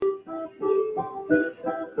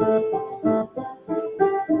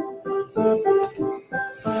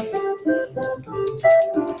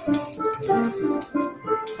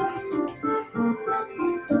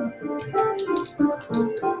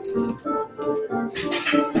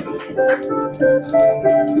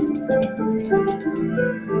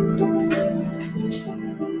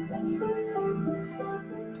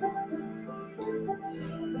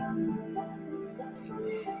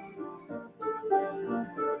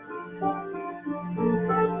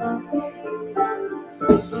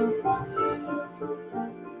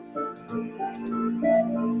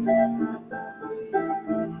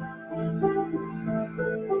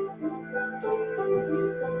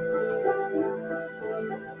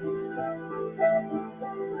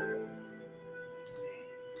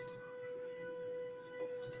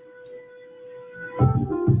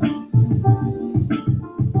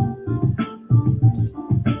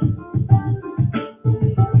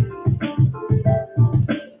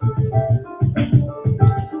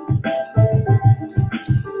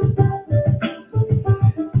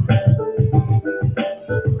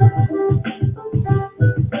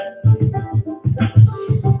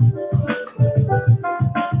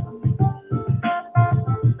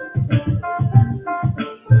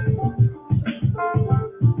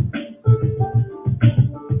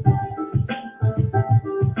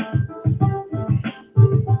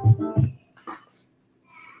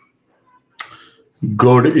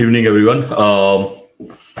Good evening, everyone.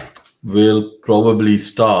 We'll probably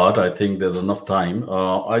start. I think there's enough time.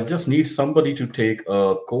 I just need somebody to take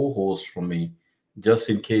a co-host from me, just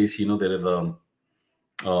in case there is a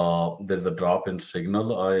drop in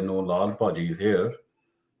signal. I know Lal Paji is here.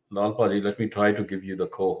 Lal Paji, let me try to give you the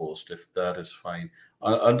co-host if that is fine.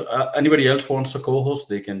 And anybody else wants a co-host,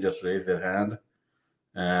 they can just raise their hand,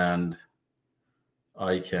 and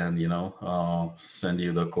I can send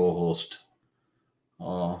you the co-host.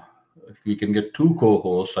 Uh, if we can get two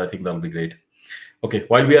co-hosts, I think that'll be great. Okay,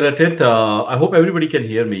 while we are at it, I hope everybody can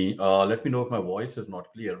hear me. Let me know if my voice is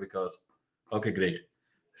not clear because, okay, great.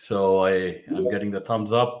 So I'm getting the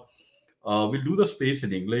thumbs up. We'll do the space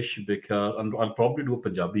in English because, and I'll probably do a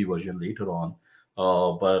Punjabi version later on.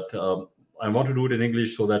 But I want to do it in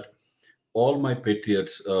English so that all my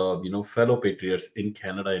patriots, fellow patriots in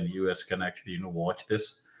Canada and US can actually, watch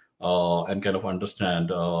this and kind of understand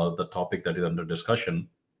the topic that is under discussion.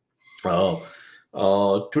 uh,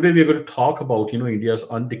 Today we are going to talk about India's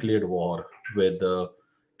undeclared war with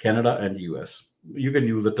Canada and US. You can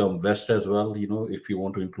use the term West as well. If you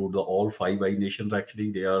want to include the all Five Eye nations,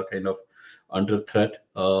 actually they are kind of under threat,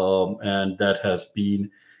 and that has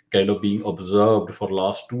been kind of being observed for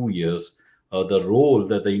last 2 years. The role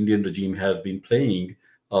that the Indian regime has been playing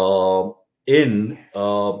in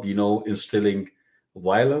instilling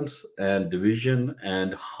violence and division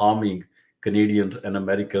and harming Canadians and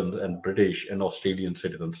Americans and British and Australian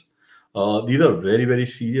citizens. These are very, very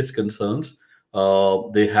serious concerns.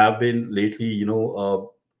 They have been lately,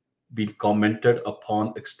 been commented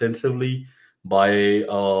upon extensively by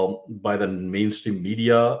the mainstream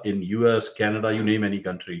media in U.S., Canada, you name any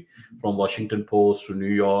country, from Washington Post to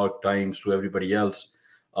New York Times to everybody else.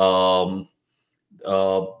 Um,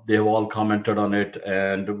 they have all commented on it.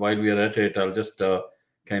 And while we are at it, I'll just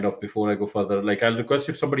kind of before I go further, like I'll request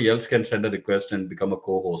if somebody else can send a request and become a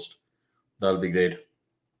co-host. That'll be great.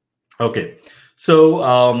 Okay.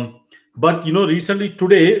 So, but recently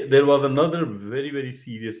today there was another very, very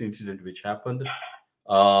serious incident which happened.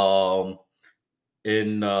 Um,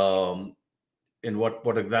 in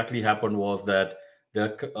what exactly happened was that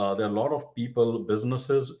there are a lot of people,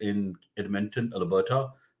 businesses in Edmonton,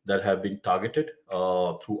 Alberta, that have been targeted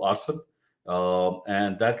through arson,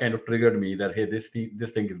 and that kind of triggered me that hey, this thing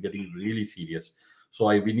is getting really serious. So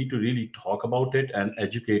we need to really talk about it and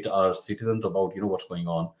educate our citizens about what's going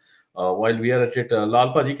on. While we are at it,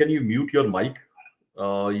 Lal Paji, can you mute your mic?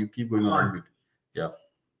 You keep going on unmute. Yeah.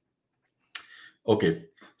 Okay.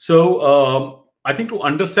 So I think to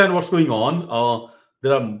understand what's going on,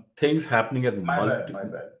 there are things happening at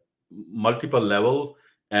multiple level,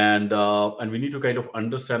 and we need to kind of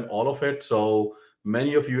understand all of it. So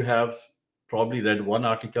many of you have probably read one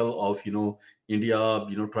article of India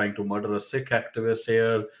trying to murder a Sikh activist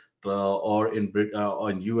here, or in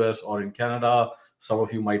US or in Canada. Some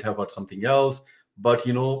of you might have heard something else, but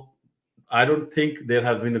I don't think there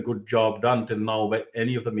has been a good job done till now by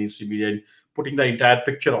any of the mainstream media in putting the entire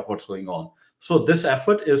picture of what's going on. So this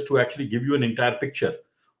effort is to actually give you an entire picture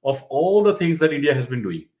of all the things that India has been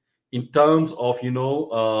doing in terms of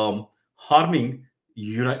harming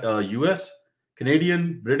US,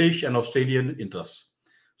 Canadian, British, and Australian interests.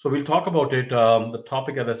 So we'll talk about it. The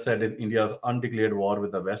topic, as I said, in India's undeclared war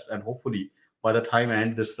with the West, and hopefully by the time I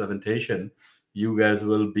end this presentation, you guys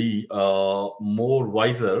will be more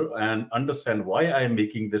wiser and understand why I am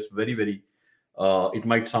making this very, very. It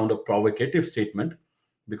might sound a provocative statement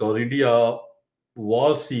because India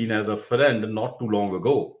was seen as a friend not too long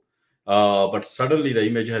ago, but suddenly the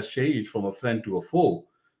image has changed from a friend to a foe.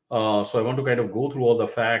 So I want to kind of go through all the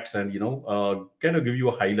facts and kind of give you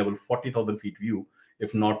a high level 40,000 feet view,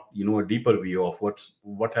 if not a deeper view of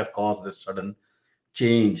what has caused this sudden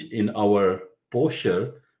change in our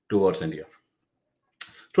posture towards India.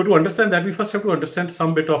 So to understand that, we first have to understand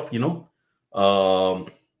some bit of um,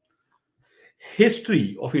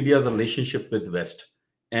 history of India's relationship with West,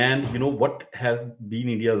 and what has been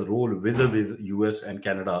India's role with US and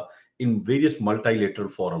Canada in various multilateral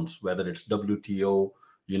forums, whether it's WTO,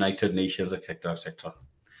 United Nations, etc., etc.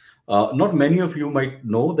 Not many of you might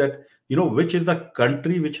know that which is the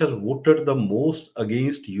country which has voted the most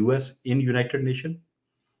against US in United Nations,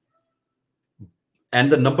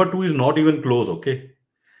 and the number two is not even close. Okay,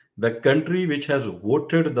 the country which has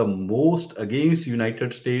voted the most against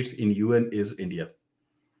United States in UN is India.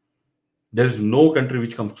 There is no country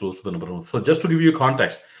which comes close to the number one. So just to give you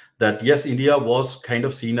context, that yes, India was kind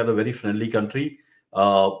of seen as a very friendly country,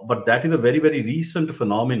 but that is a very very recent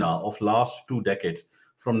phenomena of last 2 decades.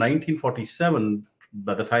 From 1947,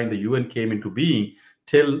 by the time the UN came into being,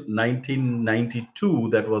 till 1992,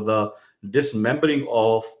 that was the dismembering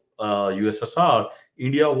of USSR.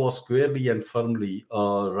 India was squarely and firmly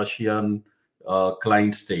a Russian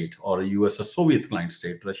client state, or a USS Soviet client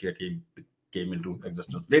state. Russia came into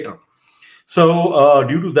existence later. So,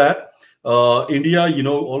 due to that, India,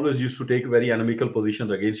 always used to take very inimical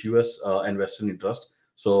positions against US and Western interest.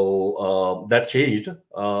 So that changed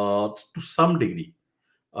to some degree,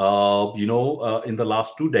 in the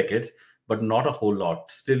last 2 decades, but not a whole lot.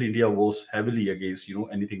 Still, India was heavily against,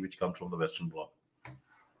 anything which comes from the Western bloc.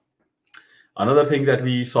 Another thing that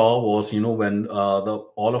we saw was, when the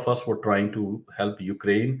all of us were trying to help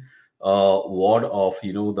Ukraine ward off,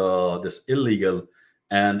 the this illegal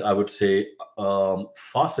and I would say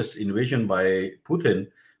fascist invasion by Putin.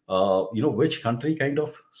 Which country kind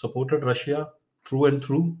of supported Russia through and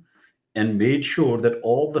through and made sure that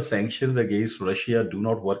all the sanctions against Russia do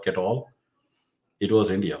not work at all? It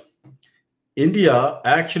was India. India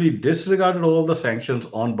actually disregarded all the sanctions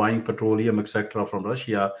on buying petroleum, etc., from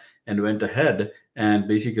Russia and went ahead and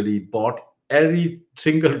basically bought every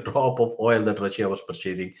single drop of oil that Russia was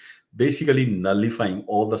purchasing, basically nullifying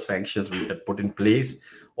all the sanctions we had put in place,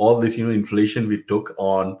 all this inflation we took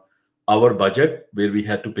on our budget, where we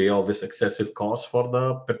had to pay all this excessive cost for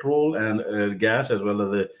the petrol and gas, as well as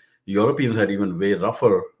the Europeans had even way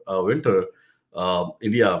rougher winter.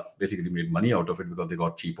 India basically made money out of it because they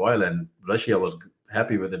got cheap oil, and Russia was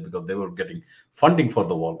happy with it because they were getting funding for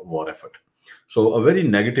the war effort. So, a very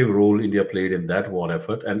negative role India played in that war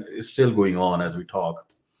effort, and it's still going on as we talk.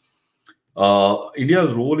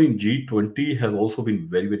 India's role in G20 has also been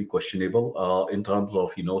very, very questionable in terms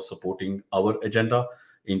of supporting our agenda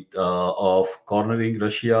in of cornering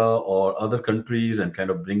Russia or other countries and kind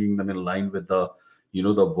of bringing them in line with the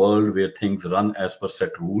the world where things run as per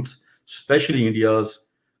set rules. Especially India's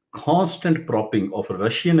constant propping of a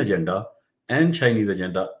Russian agenda and Chinese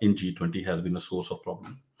agenda in G20 has been a source of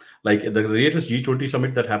problem. Like the latest G20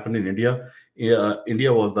 summit that happened in India,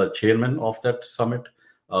 India was the chairman of that summit.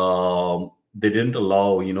 They didn't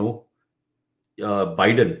allow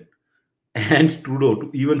Biden and Trudeau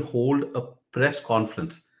to even hold a press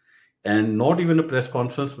conference, and not even a press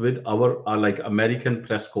conference with our like American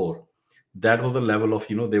press corps. That was the level of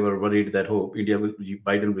they were worried that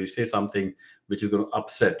Biden will say something which is going to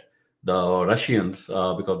upset the Russians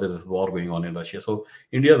because there is war going on in Russia. So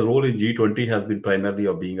India's role in G20 has been primarily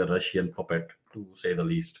of being a Russian puppet, to say the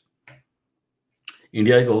least.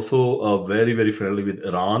 India is also very, very friendly with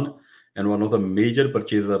Iran and one of the major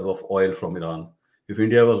purchasers of oil from Iran. If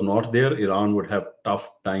India was not there, Iran would have tough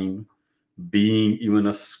time being even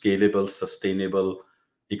a scalable, sustainable,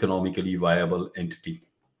 economically viable entity.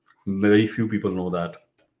 Very few people know that.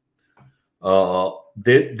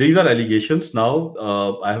 These are allegations. Now,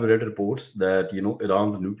 I have read reports that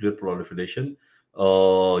Iran's nuclear proliferation.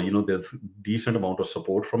 There's decent amount of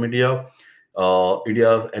support from India.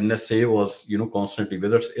 India's NSA was constantly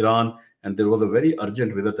visits Iran, and there was a very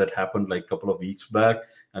urgent visit that happened like a couple of weeks back,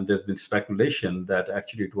 and there's been speculation that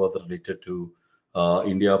actually it was related to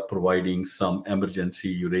India providing some emergency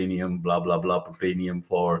uranium, blah blah blah, plutonium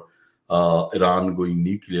for Iran going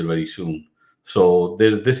nuclear very soon. So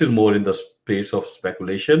this is more in the space of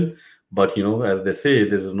speculation, but as they say,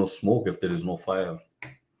 there is no smoke if there is no fire.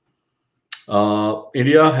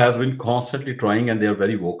 India has been constantly trying, and they are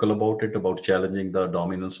very vocal about it, about challenging the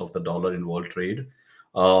dominance of the dollar in world trade.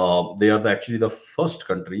 They are actually the first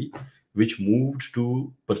country which moved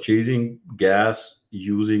to purchasing gas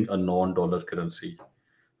using a non-dollar currency.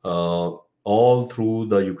 Uh, all through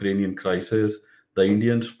the Ukrainian crisis, the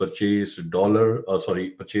Indians purchased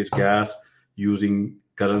gas using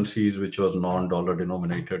currencies which was non-dollar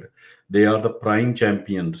denominated. They are the prime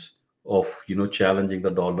champions of challenging the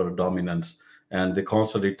dollar dominance, and they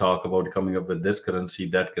constantly talk about coming up with this currency,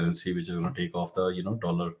 that currency, which is going to take off the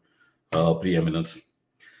dollar preeminence.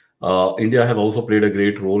 India has also played a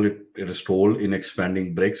great role, it is told, in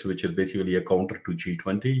expanding BRICS, which is basically a counter to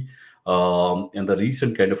G20. And the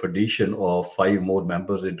recent kind of addition of five more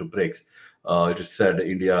members into BRICS, it is said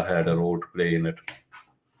India had a role to play in it.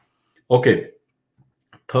 Okay,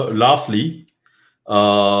 lastly,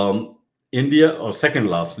 um, India, or second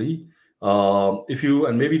lastly, if you,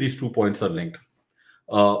 and maybe these 2 points are linked,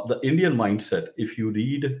 the Indian mindset, if you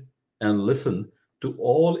read and listen to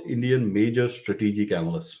all Indian major strategic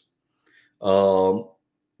analysts, um,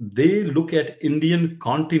 they look at Indian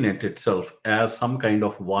continent itself as some kind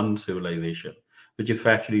of one civilization, which is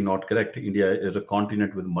factually not correct. India is a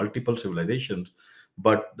continent with multiple civilizations,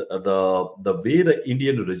 but the way the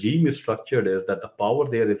Indian regime is structured is that the power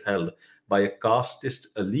there is held by a casteist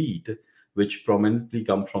elite, which prominently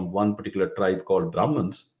come from one particular tribe called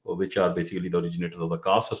Brahmins, which are basically the originators of the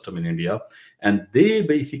caste system in India, and they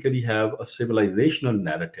basically have a civilizational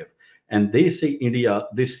narrative, and they see India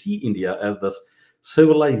as the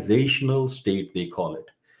civilizational state, they call it,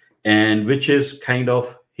 and which is kind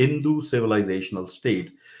of Hindu civilizational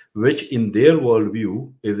state, which in their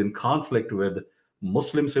worldview is in conflict with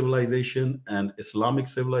Muslim civilization and Islamic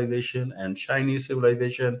civilization and Chinese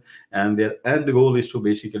civilization, and their end goal is to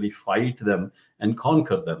basically fight them and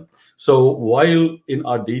conquer them. So while in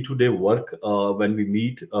our day-to-day work, when we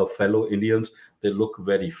meet fellow Indians, they look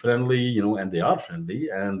very friendly, and they are friendly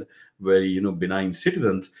and very benign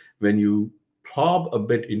citizens. When you probe a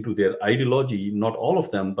bit into their ideology, not all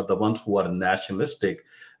of them, but the ones who are nationalistic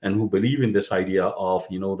and who believe in this idea of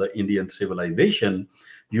the Indian civilization,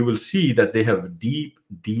 you will see that they have deep,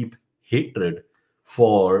 deep hatred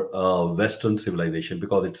for Western civilization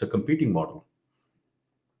because it's a competing model.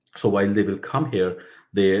 So while they will come here,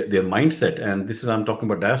 their mindset, and this is, I'm talking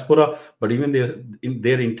about diaspora, but even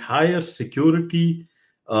their entire security,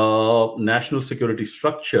 national security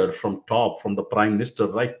structure, from top, from the prime minister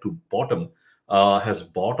right to bottom, has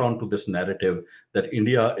bought onto this narrative that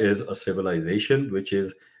India is a civilization which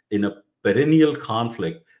is in a perennial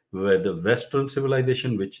conflict with the Western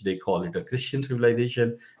civilization, which they call it a Christian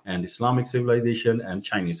civilization, and Islamic civilization, and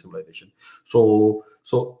Chinese civilization. So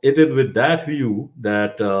it is with that view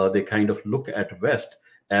that they kind of look at West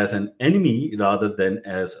as an enemy rather than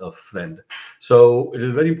as a friend. So it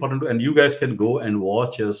is very important, and you guys can go and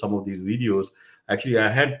watch some of these videos. Actually, I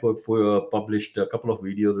had published a couple of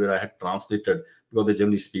videos where I had translated, because they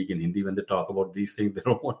generally speak in Hindi when they talk about these things. They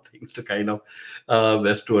don't want things to kind of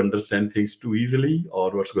West to understand things too easily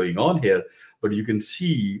or what's going on here. But you can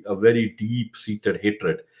see a very deep-seated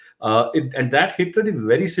hatred, and that hatred is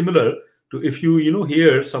very similar to, if you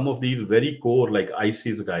hear some of these very core like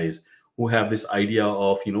ISIS guys who have this idea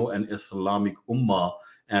of an Islamic ummah,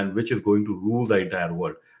 and which is going to rule the entire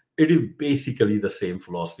world. It is basically the same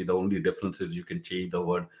philosophy. The only difference is you can change the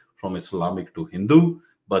word from Islamic to Hindu,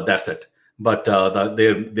 but that's it. But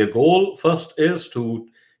their goal first is to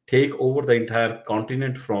take over the entire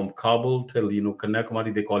continent from Kabul till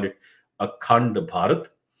Kanyakumari. They call it Akhand Bharat,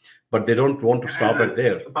 but they don't want to stop at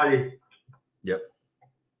there. Yeah.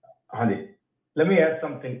 Honey, let me add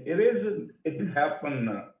something. It didn't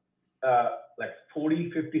happen like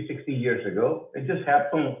 40, 50, 60 years ago. It just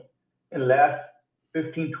happened in last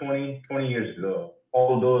 15, 20 years ago.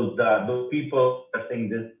 All those people are saying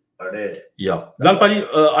this are dead. Yeah. Lalpani,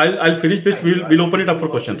 I'll finish this. We'll open it up for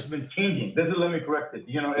questions. It's been changing. Let me correct it.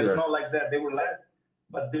 It's not like that. They were last,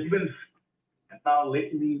 but they've been now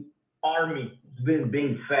lately army has been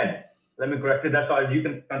being fed. Let me correct it. That's all. You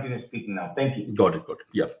can continue speaking now. Thank you. Got it.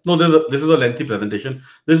 Yeah. No, this is a lengthy presentation.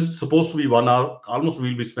 This is supposed to be 1 hour. Almost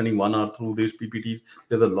we'll be spending 1 hour through these PPTs.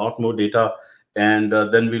 There's a lot more data, and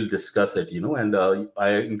then we'll discuss it. And I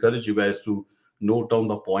encourage you guys to note down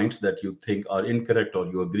the points that you think are incorrect or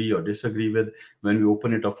you agree or disagree with. When we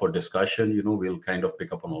open it up for discussion, we'll kind of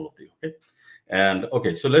pick up on all of these. Okay. And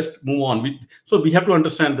okay, so let's move on. So we have to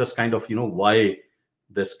understand this kind of why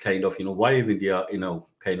this kind of why is India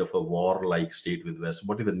kind of a war-like state with West?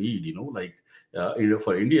 What is the need?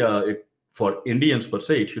 For India, for Indians per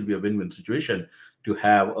se, it should be a win-win situation to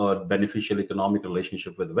have a beneficial economic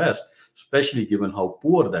relationship with the West, especially given how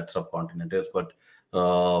poor that subcontinent is. But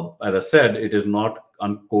as I said, it is not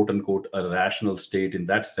quote unquote a rational state in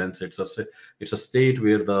that sense. It's a state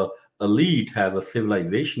where the elite has a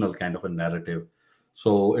civilizational kind of a narrative.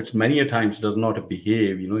 So it's many a times does not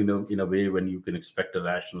behave, in a way when you can expect a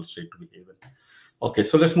rational state to behave in. Okay,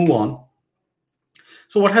 so let's move on.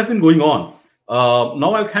 So what has been going on?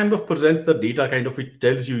 Now I'll kind of present the data kind of which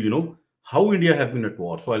tells you, how India has been at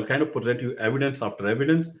war. So I'll kind of present you evidence after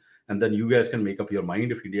evidence, and then you guys can make up your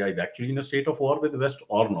mind if India is actually in a state of war with the West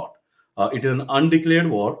or not. It is an undeclared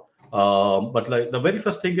war, but like the very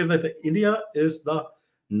first thing is that India is the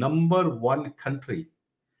number one country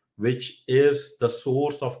which is the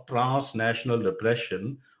source of transnational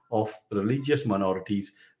repression of religious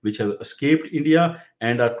minorities which have escaped India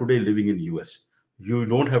and are today living in US. You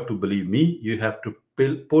don't have to believe me. You have to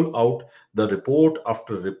pull out the report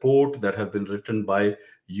after report that have been written by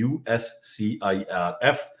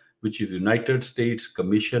USCIRF, which is United States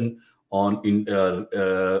Commission on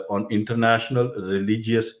International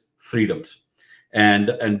Religious Freedoms,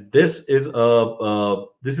 and this is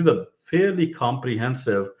a fairly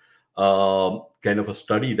comprehensive kind of a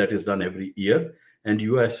study that is done every year, and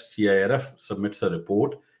USCIRF submits a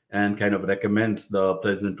report and kind of recommends the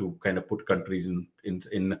president to kind of put countries in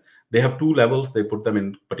they have two levels. They put them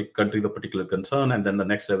in countries of particular concern, and then the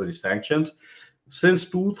next level is sanctions. Since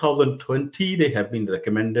 2020, they have been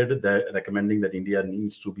recommending that India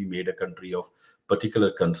needs to be made a country of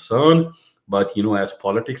particular concern. But as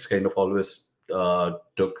politics kind of always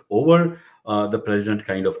took over, the president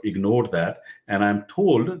kind of ignored that, and I'm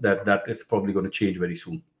told that that is probably going to change very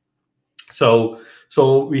soon. So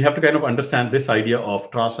we have to kind of understand this idea of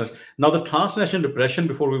transnational. Now, the transnational repression,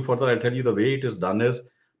 before we further, I'll tell you the way it is done is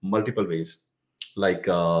multiple ways.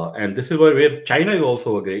 And this is where China is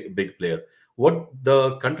also a great big player. What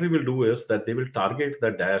the country will do is that they will target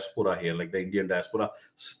the diaspora here, like the Indian diaspora,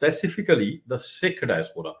 specifically the Sikh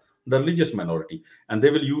diaspora, the religious minority, and they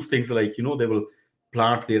will use things like they will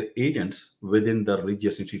plant their agents within the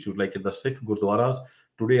religious institute, like in the Sikh gurdwaras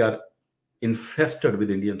today are infested with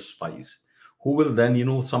Indian spies who will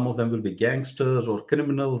then, some of them will be gangsters or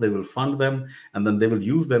criminals. They will fund them and then they will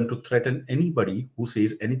use them to threaten anybody who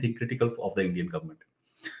says anything critical of the Indian government.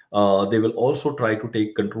 They will also try to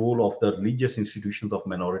take control of the religious institutions of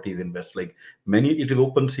minorities in West. Like it is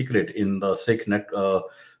open secret in the Sikh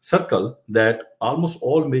circle that almost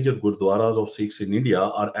all major gurdwaras of Sikhs in India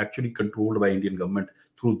are actually controlled by Indian government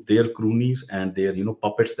through their cronies and their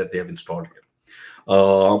puppets that they have installed here.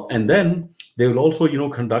 And then they will also,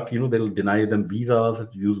 they'll deny them visas,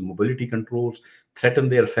 use mobility controls, threaten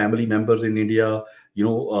their family members in India,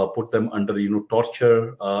 put them under,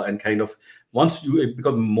 torture, and kind of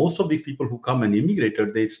because most of these people who come and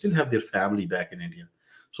immigrated, they still have their family back in India.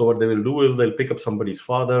 So what they will do is they'll pick up somebody's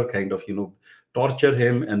father, kind of, torture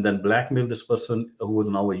him, and then blackmail this person who is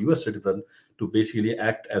now a US citizen to basically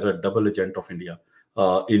act as a double agent of India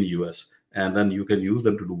in US. And then you can use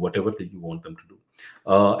them to do whatever that you want them to do.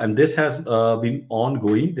 And this has been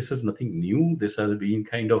ongoing. This is nothing new. This has been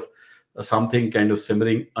kind of something kind of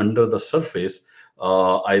simmering under the surface.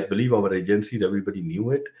 I believe our agencies, everybody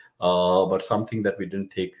knew it, but something that we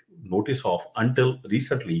didn't take notice of until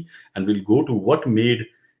recently. And we'll go to what made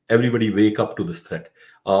everybody wake up to this threat.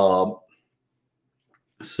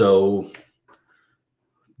 So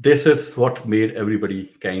this is what made everybody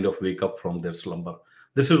kind of wake up from their slumber.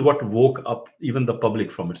 This is what woke up even the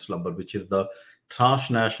public from its slumber, which is the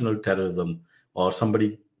transnational terrorism, or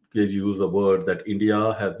somebody use the word that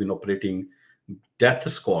India has been operating death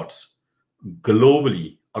squads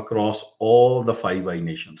globally across all the Five Eyes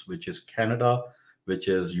nations, which is Canada, which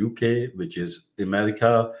is UK, which is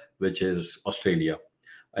America, which is Australia.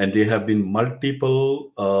 And there have been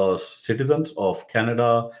multiple citizens of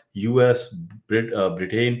Canada, US,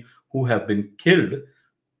 Britain, who have been killed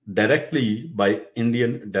directly by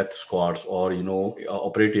Indian death squads or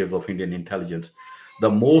operatives of Indian intelligence. The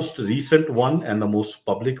most recent one and the most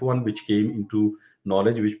public one, which came into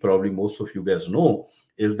knowledge, which probably most of you guys know,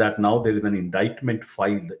 is that now there is an indictment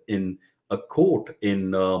filed in a court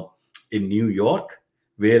in New York,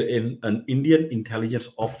 wherein an Indian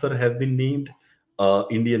intelligence officer has been named,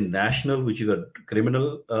 Indian national, which is a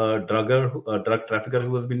criminal drug trafficker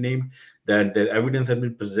who has been named. That their evidence has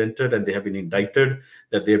been presented and they have been indicted.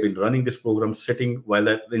 That they have been running this program sitting while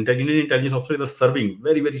the Indian intelligence officer is serving,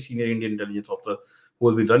 very very senior Indian intelligence officer who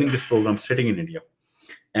will be running this program sitting in India.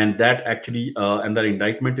 And that actually and the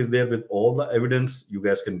indictment is there with all the evidence. You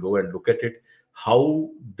guys can go and look at it,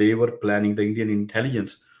 how they were planning, the Indian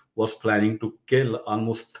intelligence was planning to kill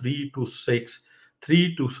almost 2 to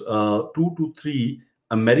 3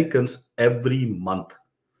 Americans every month.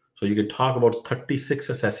 So you can talk about 36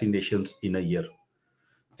 assassinations in a year,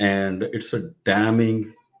 and it's a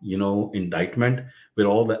damning, indictment where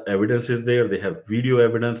all the evidence is there. They have video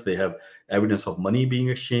evidence, they have evidence of money being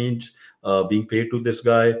exchanged, being paid to this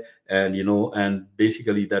guy, and and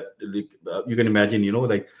basically that, like, you can imagine,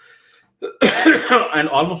 like, and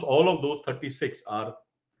almost all of those 36 are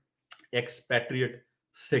expatriate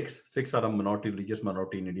Sikhs. Sikhs are a minority, religious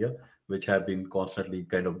minority in India, which have been constantly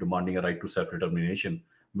kind of demanding a right to self-determination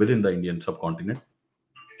within the Indian subcontinent.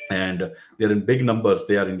 And they're in big numbers.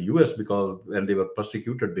 They are in US because when they were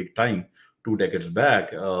persecuted big time 2 decades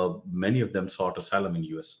back, many of them sought asylum in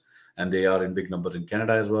US, and they are in big numbers in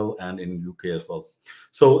Canada as well and in UK as well.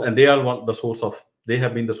 So, and they are they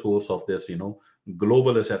have been the source of this,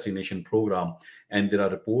 global assassination program. And there are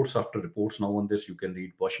reports after reports now on this. You can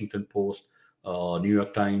read Washington Post, New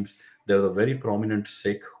York Times. There's a very prominent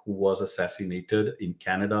Sikh who was assassinated in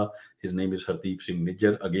Canada. His name is Hardeep Singh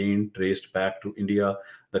Nijjar, again traced back to India.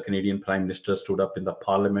 The Canadian Prime Minister stood up in the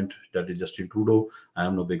Parliament, that is Justin Trudeau. I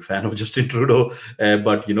am no big fan of Justin Trudeau,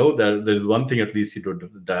 but there is one thing at least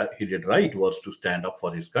he did right, was to stand up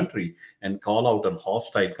for his country and call out a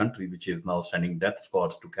hostile country which is now sending death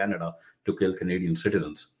squads to Canada to kill Canadian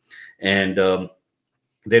citizens. And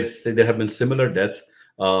there have been similar deaths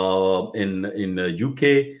in UK.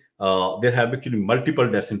 There have actually multiple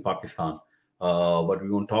deaths in Pakistan, but we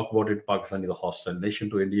won't talk about it. Pakistan is a hostile nation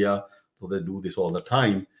to India, so they do this all the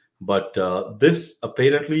time. But this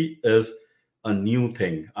apparently is a new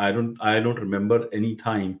thing. I don't remember any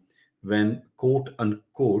time when, quote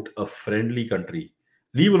unquote, a friendly country,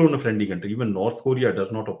 leave alone a friendly country, even North Korea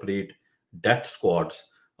does not operate death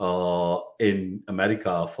squads in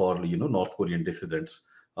America for North Korean dissidents,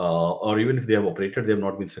 or even if they have operated, they have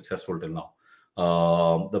not been successful till now.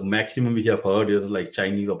 The maximum we have heard is like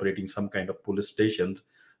Chinese operating some kind of police stations,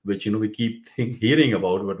 which we keep hearing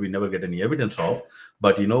about, but we never get any evidence of.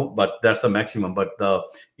 But but that's the maximum. But the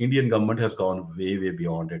Indian government has gone way, way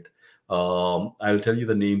beyond it. I'll tell you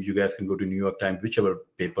the names. You guys can go to New York Times, whichever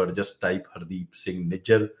paper. Just type Hardeep Singh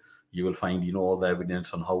Nijjar. You will find all the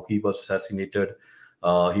evidence on how he was assassinated.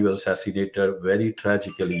 He was assassinated very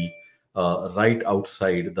tragically, right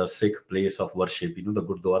outside the Sikh place of worship, the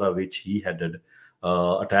Gurdwara which he headed,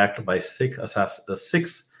 attacked by six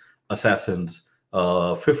assassins.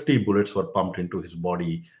 50 bullets were pumped into his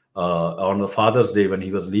body on the Father's Day when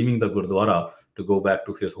he was leaving the Gurdwara to go back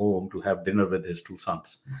to his home to have dinner with his 2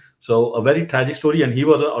 sons. So a very tragic story. And he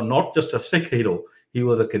was not just a Sikh hero, he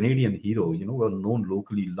was a Canadian hero, well known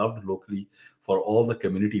locally, loved locally for all the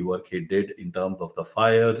community work he did in terms of the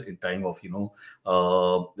fires, in time of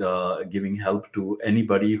giving help to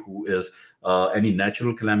anybody who is any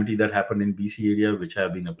natural calamity that happened in BC area, which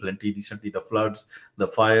have been a plenty recently, the floods, the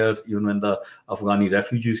fires. Even when the Afghani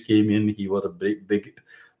refugees came in, he was a big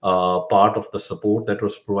part of the support that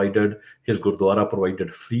was provided. His Gurdwara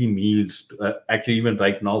provided free meals, actually even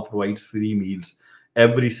right now provides free meals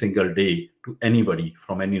every single day to anybody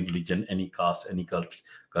from any religion, any caste, any culture.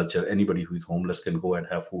 Anybody who is homeless can go and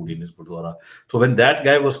have food in his Gurdwara. So when that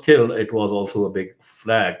guy was killed, it was also a big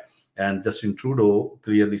flag. And Justin Trudeau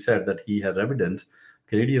clearly said that he has evidence,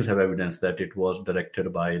 Canadians have evidence, that it was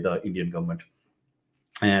directed by the Indian government.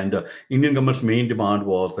 And Indian government's main demand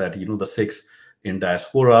was that the Sikhs in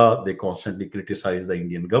diaspora, they constantly criticize the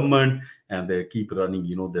Indian government, and they keep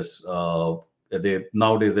running this they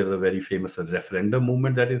nowadays there's a very famous referendum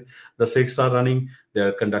movement that is the Sikhs are running. They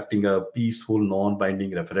are conducting a peaceful,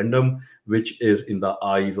 non-binding referendum, which is in the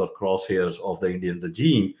eyes or crosshairs of the Indian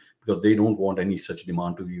regime, because they don't want any such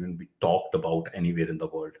demand to even be talked about anywhere in the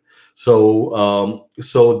world. So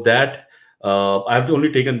that I've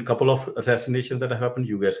only taken a couple of assassinations that have happened.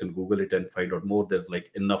 You guys can Google it and find out more. There's like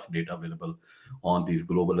enough data available on these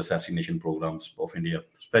global assassination programs of India,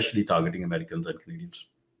 especially targeting Americans and Canadians.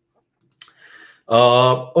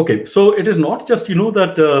 Okay, so it is not just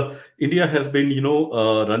that India has been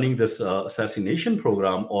running this assassination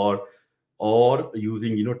program, or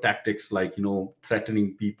using tactics like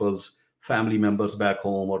threatening people's family members back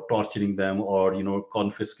home, or torturing them, or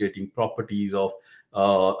confiscating properties of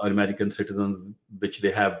American citizens which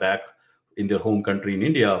they have back in their home country in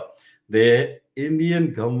India. The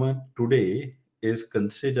Indian government today is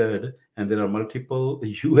considered, and there are multiple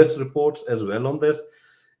US reports as well on this,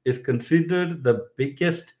 is considered the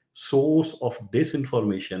biggest source of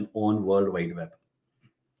disinformation on World Wide Web.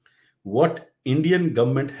 What Indian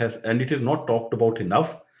government has, and it is not talked about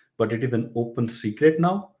enough, but it is an open secret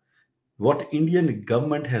now. What Indian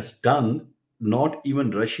government has done not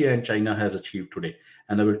even Russia and China has achieved today.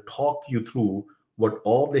 And I will talk you through what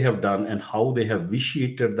all they have done and how they have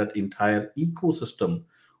vitiated that entire ecosystem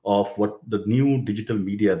of what the new digital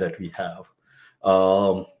media that we have.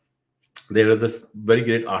 Um, there is this very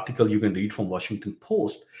great article you can read from Washington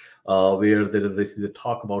Post, where there is this, they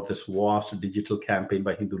talk about this vast digital campaign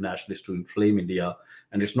by Hindu nationalists to inflame India,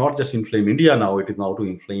 and it's not just inflame India now; it is now to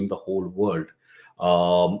inflame the whole world.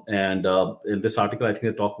 And in this article, I think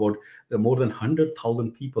they talk about there are more than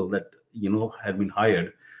 100,000 people that have been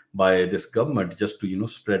hired by this government just to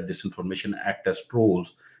spread disinformation, act as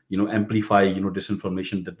trolls, amplify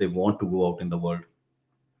disinformation that they want to go out in the world.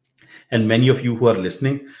 And many of you who are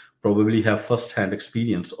listening probably have first-hand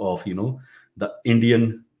experience of the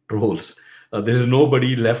Indian trolls. There is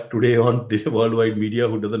nobody left today on the worldwide media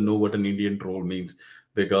who doesn't know what an Indian troll means,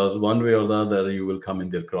 because one way or the other you will come in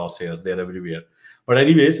their crosshairs. They're everywhere. But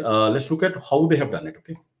anyways, let's look at how they have done it.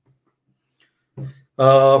 Okay.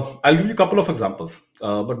 I'll give you a couple of examples.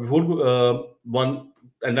 But before one,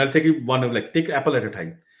 and I'll take you one, like take Apple at a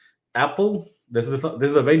time. Apple, this is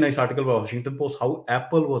a very nice article by Washington Post, how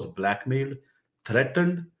Apple was blackmailed,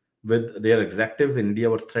 threatened with their executives in India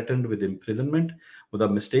were threatened with imprisonment. But the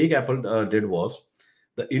mistake Apple did was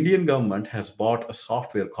the Indian government has bought a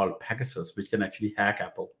software called Pegasus, which can actually hack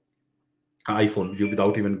Apple iPhone you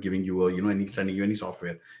without even giving you any sending you any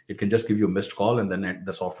software. It can just give you a missed call, and then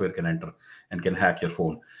the software can enter and can hack your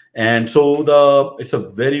phone. And so it's a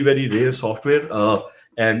very very rare software,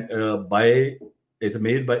 and by it's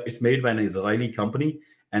made by an Israeli company,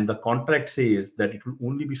 and the contract says that it will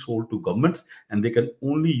only be sold to governments, and they can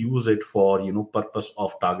only use it for purpose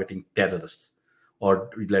of targeting terrorists, or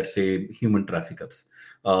let's say human traffickers.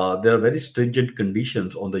 There are very stringent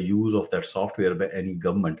conditions on the use of that software by any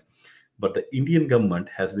government, but the Indian government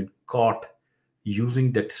has been caught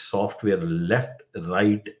using that software left,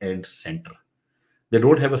 right, and center. They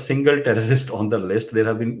don't have a single terrorist on the list. There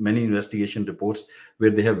have been many investigation reports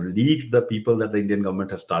where they have leaked the people that the Indian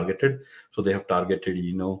government has targeted. So they have targeted,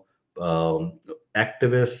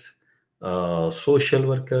 activists, social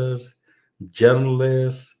workers,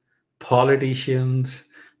 journalists, politicians,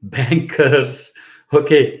 bankers.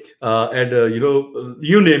 Okay, and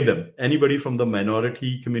you name them. Anybody from the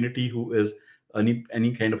minority community who is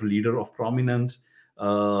any kind of leader of prominence,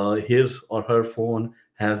 his or her phone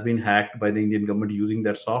has been hacked by the Indian government using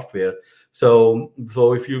that software. So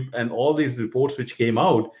if you, and all these reports which came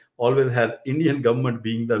out always had Indian government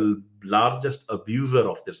being the largest abuser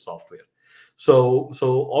of this software. So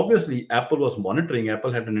obviously Apple was monitoring.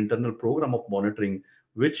 Apple had an internal program of monitoring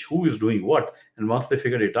which who is doing what. And once they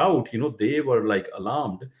figured it out, they were like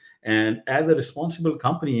alarmed. And as a responsible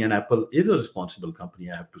company, and Apple is a responsible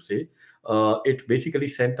company, I have to say, it basically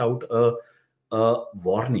sent out a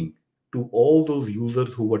warning to all those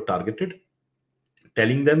users who were targeted,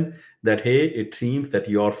 telling them that, hey, it seems that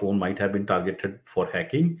your phone might have been targeted for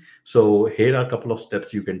hacking. So here are a couple of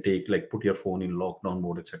steps you can take, like put your phone in lockdown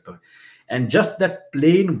mode, etc. And just that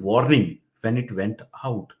plain warning, when it went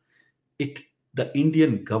out, it the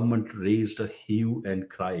Indian government raised a hue and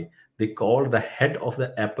cry. They called the head of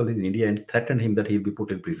the Apple in India and threatened him that he'll be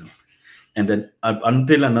put in prison. And then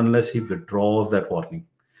until and unless he withdraws that warning.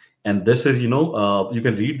 And this is, you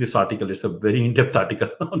can read this article. It's a very in-depth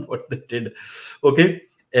article on what they did. Okay.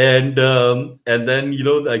 And then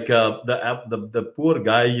like the poor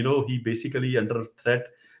guy, he basically under threat,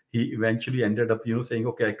 he eventually ended up saying,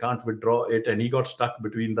 okay, I can't withdraw it, and he got stuck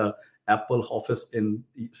between the Apple office in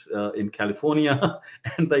California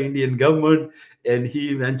and the Indian government. And he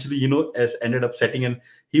eventually as ended up setting, and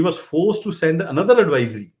he was forced to send another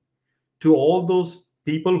advisory to all those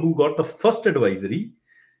people who got the first advisory.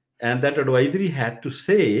 And that advisory had to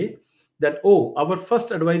say that, oh, our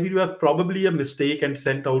first advisory was probably a mistake and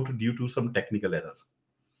sent out due to some technical error.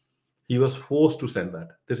 He was forced to send that.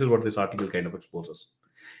 This is what this article kind of exposes.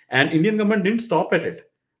 And Indian government didn't stop at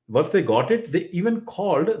it. Once they got it, they even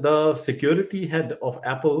called the security head of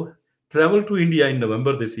Apple, traveled to India in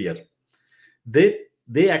November this year.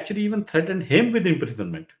 They actually even threatened him with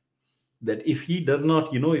imprisonment, that if he does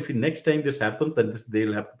not, if he, next time this happens, then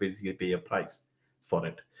they'll have to basically pay a price for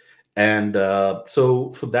it. And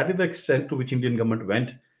so that is the extent to which Indian government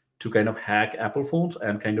went to kind of hack Apple phones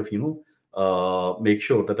and kind of make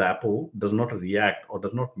sure that Apple does not react or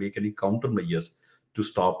does not make any countermeasures to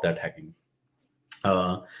stop that hacking.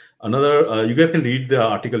 Another, you guys can read the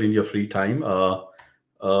article in your free time.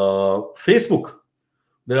 Facebook,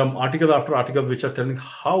 there are article after article which are telling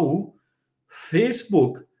how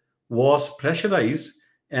Facebook was pressurized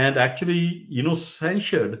and actually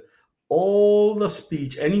censored all the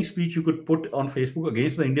speech, any speech you could put on Facebook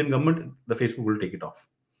against the Indian government, the Facebook will take it off.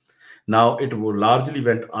 Now, it largely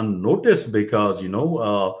went unnoticed because,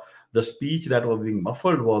 the speech that was being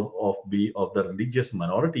muffled was of the religious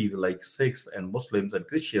minorities like Sikhs and Muslims and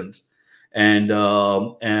Christians, and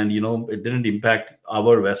it didn't impact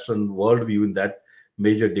our Western worldview in that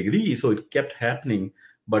major degree. So it kept happening,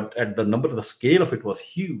 but at the scale of it was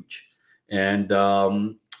huge. And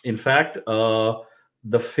in fact,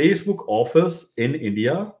 the Facebook office in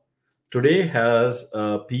India today has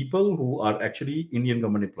people who are actually Indian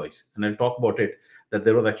government employees, and I'll talk about it. That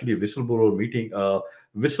there was actually a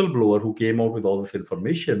whistleblower who came out with all this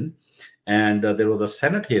information, and there was a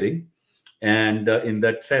Senate hearing, and in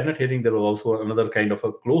that Senate hearing there was also another kind of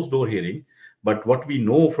a closed door hearing. But what we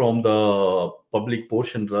know from the public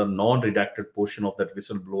portion, the non-redacted portion of that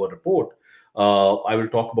whistleblower report, I will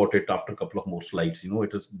talk about it after a couple of more slides.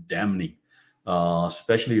 It is damning,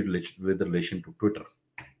 especially with relation to Twitter.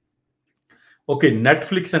 Okay,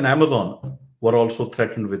 Netflix and Amazon were also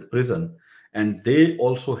threatened with prison, and they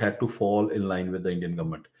also had to fall in line with the Indian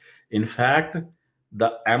government. In fact,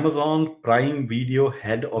 the Amazon Prime Video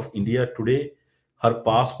head of India today, her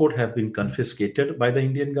passport has been confiscated by the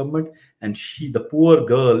Indian government, and the poor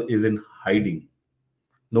girl, is in hiding.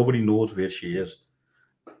 Nobody knows where she is.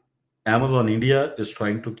 Amazon India is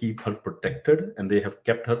trying to keep her protected, and they have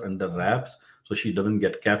kept her under wraps so she doesn't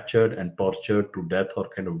get captured and tortured to death or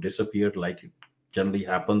kind of disappeared like it generally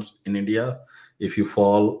happens in India if you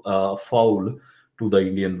fall foul to the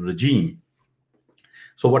Indian regime.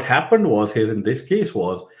 So what happened was here in this case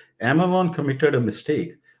was Amazon committed a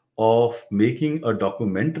mistake of making a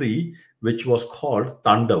documentary which was called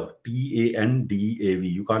Tandav,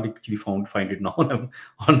 Tandav. You can't actually find it now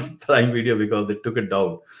on Prime Video because they took it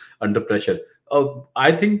down under pressure.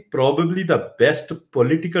 I think probably the best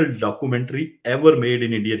political documentary ever made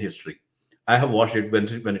in Indian history. I have watched it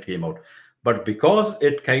when it came out, but because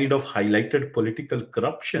it kind of highlighted political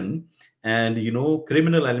corruption and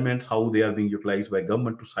criminal elements, how they are being utilized by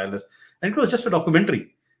government to silence, and it was just a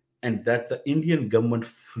documentary, and that the Indian government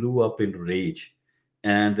flew up in rage,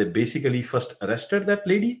 and they basically first arrested that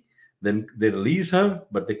lady, then they released her,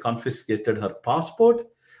 but they confiscated her passport.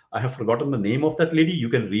 I have forgotten the name of that lady. You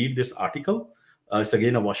can read this article. It's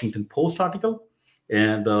again a Washington Post article,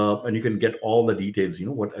 and you can get all the details.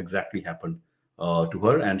 What exactly happened to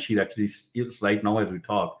her, and she actually is right now as we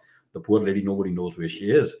talk. The poor lady, nobody knows where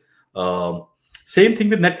she is. Um, Same thing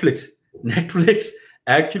with Netflix. Netflix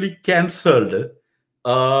actually cancelled,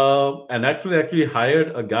 and actually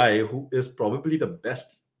hired a guy who is probably the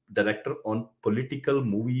best director on political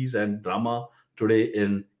movies and drama today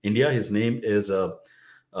in India. His name is uh,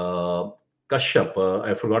 Kashyap.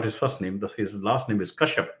 I forgot his first name. His last name is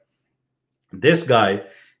Kashyap. This guy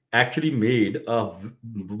actually made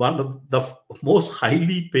one of the most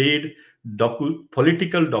highly paid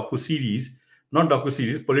political docu series, not docu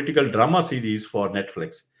series, political drama series for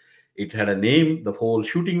Netflix. It had a name. The whole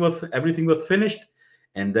shooting was everything was finished,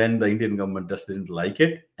 and then the Indian government just didn't like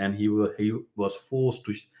it, and he was forced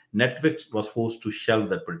to Netflix was forced to shelve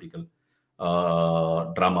that political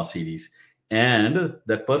drama series. And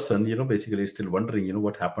that person, basically is still wondering,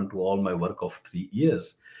 what happened to all my work of 3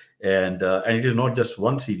 years. And it is not just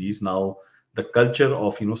one series now. The culture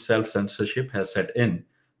of self censorship has set in.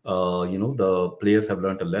 The players have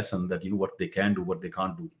learned a lesson that what they can do, what they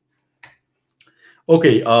can't do.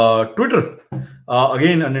 Okay, Twitter.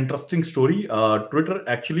 Again, an interesting story. Twitter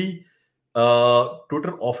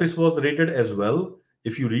office was raided as well.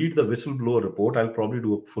 If you read the whistleblower report, I'll probably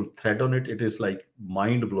do a full thread on it. It is like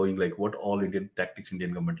mind blowing, like what all Indian tactics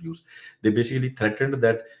Indian government use. They basically threatened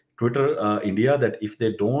that Twitter India, that if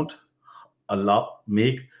they don't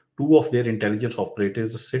make two of their intelligence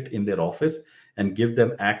operators sit in their office and give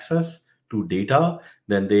them access to data,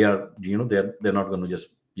 then they're not going to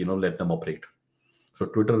just let them operate. So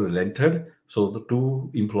Twitter relented. So the two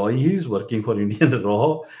employees working for Indian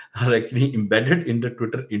Raw are actually embedded in the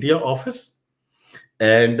Twitter India office,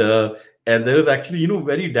 and there is actually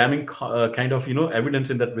very damning kind of evidence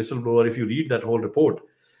in that whistleblower. If you read that whole report,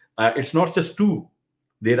 it's not just two.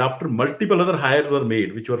 Thereafter, multiple other hires were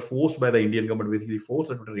made, which were forced by the Indian government, basically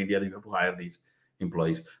forced Twitter India that you have to hire these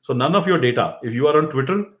employees. So none of your data, if you are on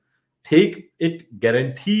Twitter, take it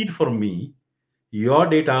guaranteed for me, your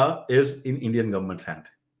data is in Indian government's hand.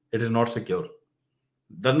 It is not secure.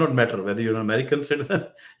 Does not matter whether you're an American citizen,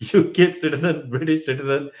 UK citizen, British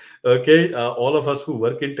citizen. Okay, all of us who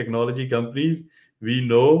work in technology companies, we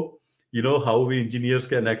know, how we engineers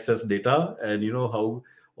can access data, and how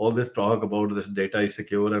all this talk about this data is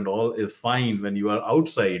secure and all is fine when you are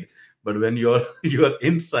outside, but when you are you are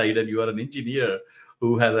inside and you are an engineer,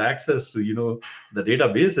 who has access to the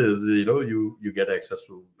databases, you get access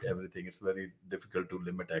to everything. It's very difficult to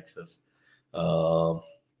limit access. uh,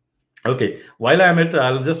 Okay, while I'm at,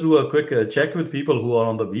 I'll just do a quick check with people who are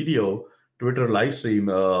on the video Twitter live stream.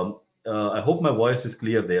 I hope my voice is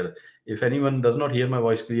clear there. If anyone does not hear my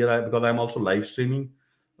voice clear, because I'm also live streaming,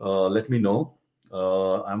 let me know.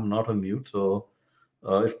 I'm not on mute, so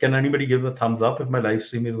if can anybody give a thumbs up if my live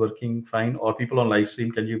stream is working fine, or people on live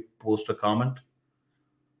stream, can you post a comment?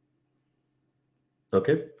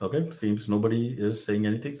 Okay, okay. Seems nobody is saying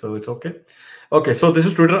anything, so it's okay. Okay, so this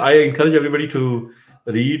is Twitter. I encourage everybody to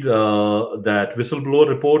read that whistleblower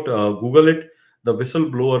report. Google it, the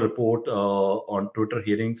whistleblower report on Twitter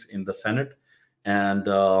hearings in the Senate, and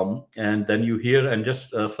then you hear and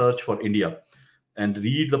just search for India and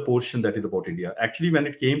read the portion that is about India. Actually, when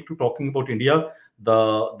it came to talking about India,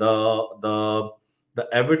 the the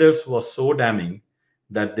evidence was so damning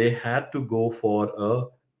that they had to go for a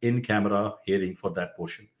in-camera hearing for that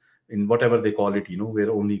portion, in whatever they call it, where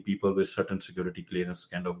only people with certain security clearance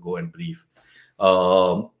kind of go and brief,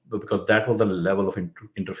 because that was the level of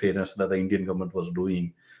interference that the Indian government was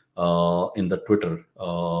doing in the Twitter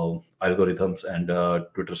algorithms and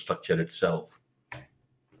Twitter structure itself.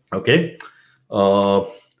 Okay. Uh,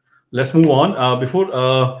 let's move on.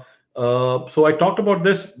 So I talked about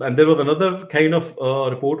this, and there was another kind of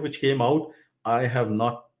report which came out. I have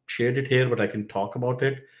not shared it here, but I can talk about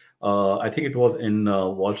it. I think it was in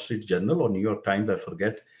Wall Street Journal or New York Times, I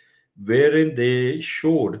forget, wherein they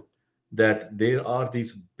showed that there are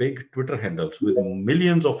these big Twitter handles with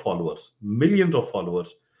millions of followers,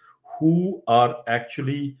 who are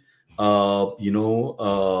actually, raw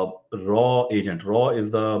agent. Raw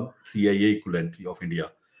is the CIA equivalent of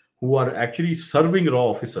India, who are actually serving raw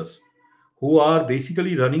officers, who are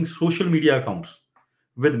basically running social media accounts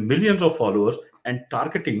with millions of followers and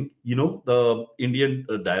targeting, the Indian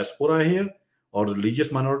diaspora here, or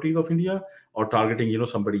religious minorities of India, or targeting,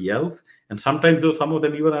 somebody else. And sometimes, though, some of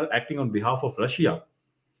them even are acting on behalf of Russia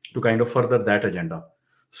to kind of further that agenda.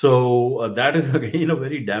 So that is again a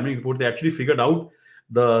very damning report. They actually figured out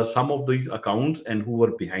the some of these accounts and who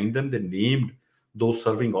were behind them. They named those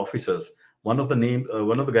serving officers. One of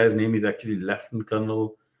the guys' name is actually Lieutenant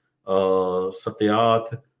Colonel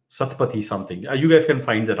Satyath Satpathy something. You guys can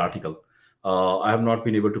find that article. I have not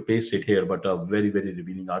been able to paste it here, but a very very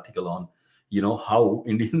revealing article on how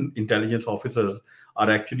Indian intelligence officers are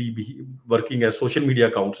actually working as social media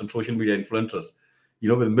accounts and social media influencers,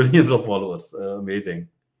 with millions of followers. Amazing.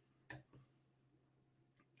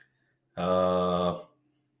 Uh,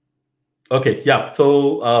 okay, yeah.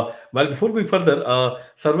 So, well, before we further,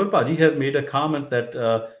 Sarwar Paji has made a comment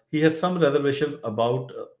that he has some reservations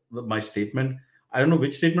about my statement. I don't know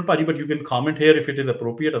which statement, Paji, but you can comment here if it is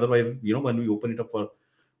appropriate. Otherwise, when we open it up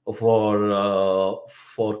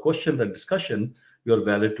for questions and discussion, you're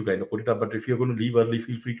valid to kind of put it up. But if you're going to leave early,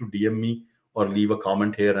 feel free to DM me or leave a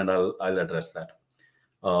comment here, and I'll address that.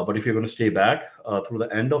 But if you're going to stay back through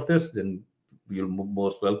the end of this, then you're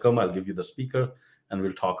most welcome. I'll give you the speaker, and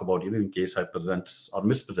we'll talk about, in case I present or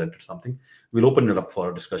mispresented something, we'll open it up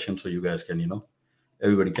for a discussion so you guys can,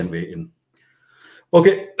 everybody can weigh in.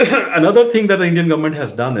 Okay, another thing that the Indian government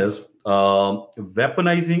has done is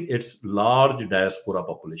weaponizing its large diaspora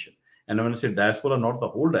population. And when I say diaspora, not the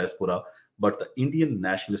whole diaspora, but the Indian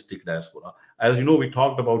nationalistic diaspora. As you know, we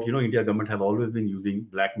talked about, India government have always been using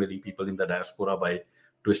blackmailing people in the diaspora by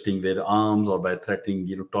twisting their arms or by threatening,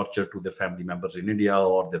 torture to their family members in India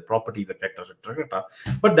or their property, etc., etc.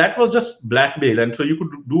 But that was just blackmail, and so you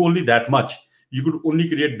could do only that much. You could only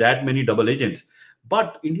create that many double agents.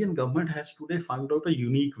 But Indian government has today found out a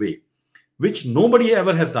unique way, which nobody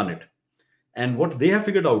ever has done it. And what they have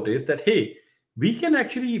figured out is that, hey, we can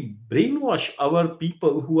actually brainwash our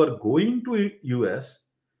people who are going to US,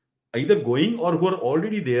 either going or who are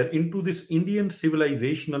already there, into this Indian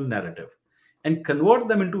civilizational narrative and convert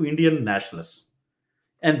them into Indian nationalists,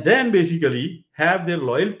 and then basically have their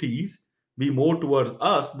loyalties be more towards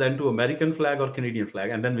us than to American flag or Canadian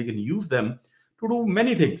flag. And then we can use them to do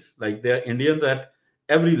many things. Like they're Indians at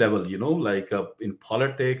every level, like in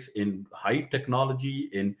politics, in high technology,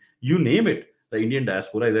 in you name it. The Indian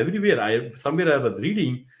diaspora is everywhere. Somewhere I was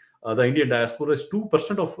reading the Indian diaspora is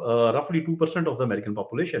 2% of roughly 2% of the American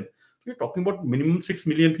population. So you're talking about minimum 6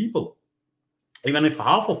 million people. Even if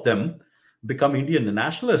half of them become Indian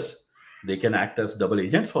nationalists, they can act as double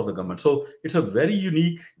agents for the government. So it's a very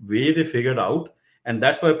unique way they figured out. And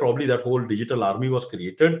that's why probably that whole digital army was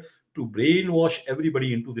created, to brainwash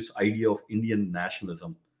everybody into this idea of Indian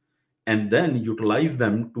nationalism, and then utilize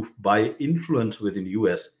them to buy influence within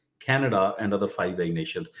US, Canada, and other Five Eye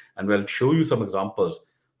nations. And we'll show you some examples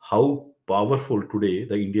how powerful today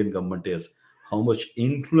the Indian government is, how much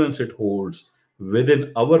influence it holds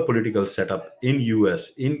within our political setup in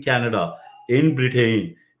US, in Canada, in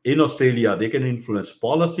Britain, in Australia. They can influence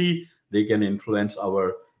policy. They can influence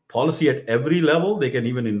our policy at every level. They can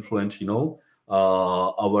even influence,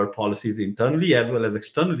 our policies internally as well as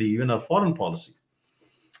externally, even our foreign policy.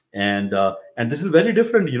 And this is very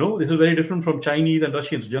different. This is very different from Chinese and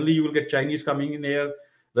Russians. Generally, you will get Chinese coming in here,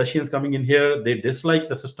 Russians coming in here. They dislike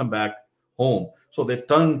the system back home, so they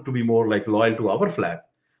turn to be more like loyal to our flag.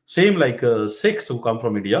 Same like Sikhs who come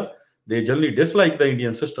from India, they generally dislike the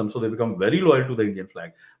Indian system, so they become very loyal to the Indian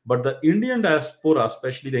flag. But the Indian diaspora,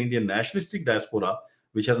 especially the Indian nationalistic diaspora,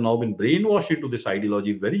 which has now been brainwashed into this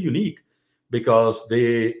ideology, is very unique, because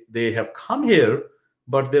they have come here,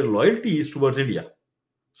 but their loyalty is towards India.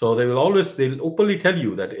 So they'll openly tell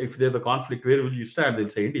you that if there's a conflict, where will you stand? They'll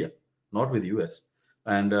say India, not with US.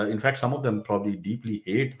 And in fact, some of them probably deeply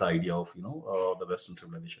hate the idea of, the Western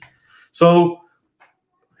civilization. So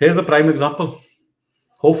here's the prime example.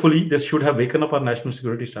 Hopefully, this should have waken up our national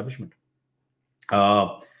security establishment.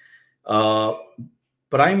 Uh, uh,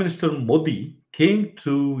 Prime Minister Modi came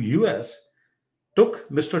to US, took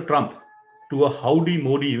Mr. Trump to a Howdy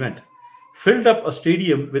Modi event, filled up a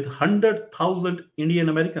stadium with 100,000 Indian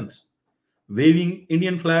Americans, waving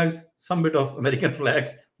Indian flags, some bit of American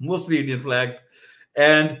flags, mostly Indian flags,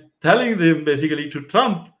 and telling them basically to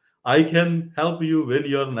Trump, I can help you win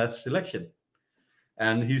your next election.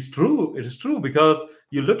 And he's true. It is true, because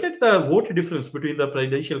you look at the vote difference between the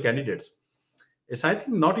presidential candidates. It's, I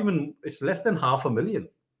think, not even, it's less than 500,000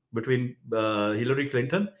 between Hillary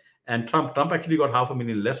Clinton and Trump. Trump actually got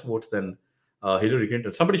 500,000 less votes than Hillary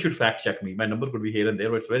Clinton. Somebody should fact check me. My number could be here and there,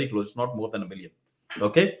 but it's very close. It's not more than 1,000,000.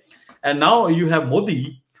 Okay. And now you have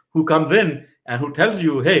Modi, who comes in and who tells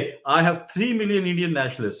you, hey, I have 3 million Indian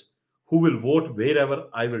nationalists who will vote wherever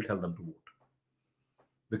I will tell them to vote.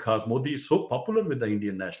 Because Modi is so popular with the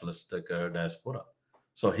Indian nationalistic diaspora.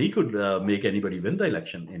 So he could make anybody win the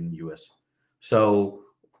election in US. So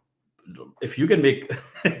if you can make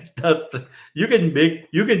that, you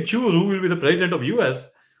can choose who will be the president of US.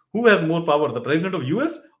 Who has more power, the president of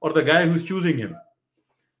US or the guy who's choosing him?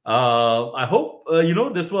 I hope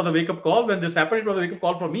this was a wake up call. When this happened, it was a wake up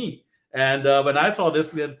call for me. And when I saw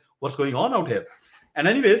this, what's going on out here? And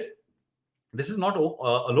anyways, this is not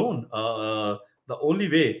alone. The only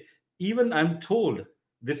way, even I'm told,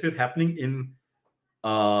 this is happening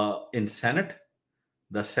in Senate.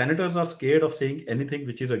 The senators are scared of saying anything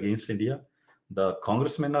which is against India. The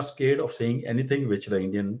congressmen are scared of saying anything which the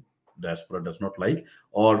Indian diaspora does not like,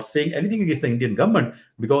 or saying anything against the Indian government,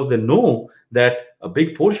 because they know that a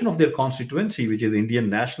big portion of their constituency, which is Indian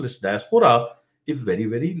nationalist diaspora, is very,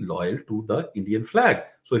 very loyal to the Indian flag.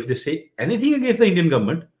 So if they say anything against the Indian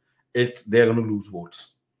government, they're going to lose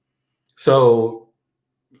votes. So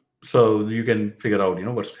you can figure out,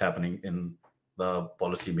 what's happening in the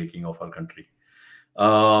policy making of our country.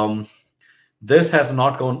 This has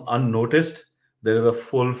not gone unnoticed. There is a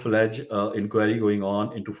full-fledged inquiry going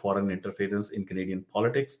on into foreign interference in Canadian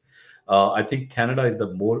politics. I think Canada is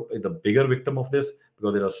the bigger victim of this,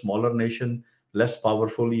 because they're a smaller nation, less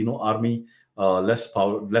powerful, army, less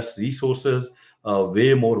power, less resources,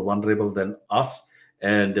 way more vulnerable than us,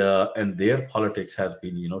 and their politics has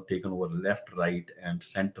been, taken over left, right, and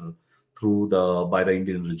center by the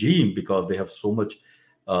Indian regime, because they have so much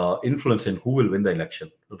influence in who will win the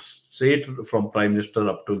election, straight from prime minister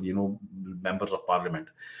up to members of parliament.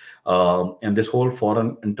 And this whole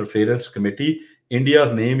foreign interference committee,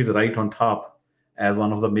 India's name is right on top as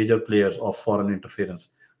one of the major players of foreign interference.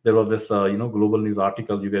 There was this global news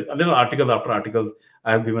article. You get, and there are articles after articles.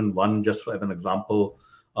 I have given one just as an example,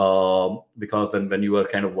 because then when you are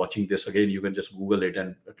kind of watching this again, you can just Google it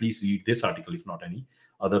and at least read this article, if not any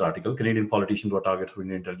other article. Canadian politicians were targets for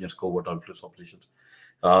Indian intelligence covert influence operations.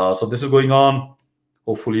 So this is going on.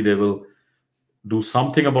 Hopefully they will do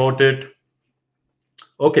something about it.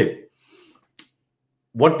 Okay.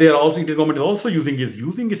 What they are also, Indian government is also using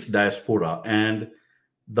its diaspora and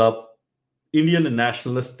the Indian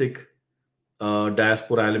nationalistic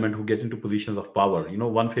diaspora element who get into positions of power.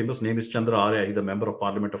 One famous name is Chandra Arya. He's a member of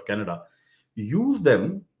Parliament of Canada. Use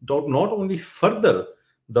them to not only further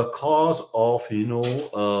the cause of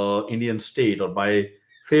Indian state, or by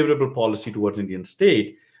favorable policy towards Indian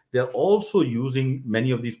state, they are also using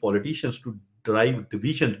many of these politicians to drive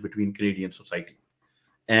divisions between Canadian society.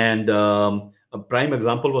 And a prime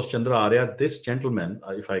example was Chandra Arya. This gentleman,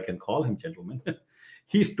 if I can call him gentleman,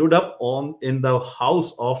 he stood up in the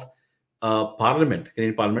House of Parliament,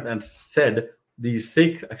 Canadian Parliament, and said the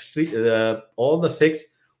Sikh, all the Sikhs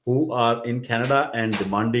who are in Canada and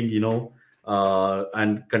demanding,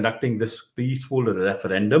 and conducting this peaceful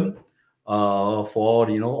referendum for,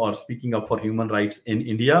 or speaking up for human rights in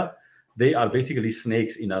India. They are basically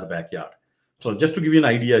snakes in our backyard. So just to give you an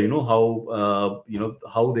idea, how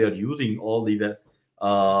they are using all the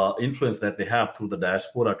influence that they have through the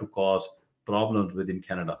diaspora to cause problems within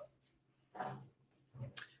Canada.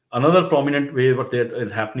 Another prominent way what there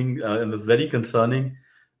is happening, and it's very concerning,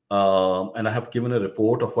 and I have given a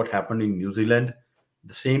report of what happened in New Zealand.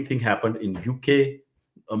 The same thing happened in UK,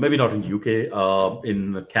 maybe not in UK,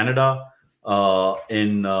 in Canada,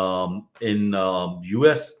 in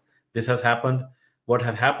US. This has happened. What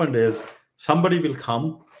has happened is somebody will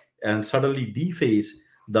come and suddenly deface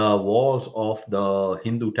the walls of the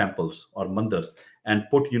Hindu temples or mandirs and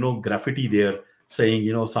put graffiti there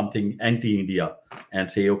saying something anti-India,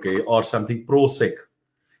 and say okay, or something pro-Sikh.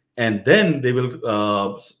 And then they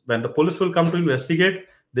will, when the police will come to investigate,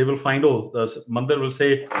 they will find, oh, the mandir will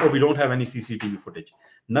say, oh, we don't have any CCTV footage.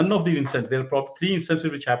 None of these instances. There are probably 3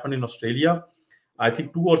 instances which happened in Australia, I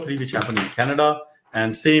think 2 or 3 which happened in Canada,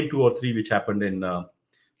 and same 2 or 3 which happened uh,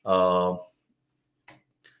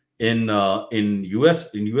 in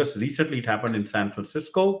US. In US recently, it happened in San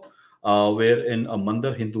Francisco, where in a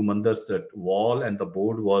mandir, Hindu mandir's wall and the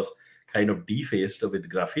board was kind of defaced with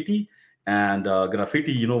graffiti, and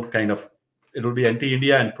graffiti, kind of, it will be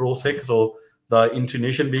anti-India and pro-Sikh. So the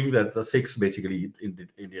insinuation being that the Sikhs basically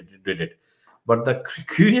did it. But the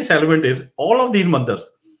curious element is all of these mandirs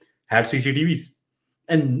had CCTVs,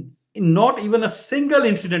 and not even a single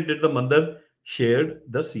incident did the mandir shared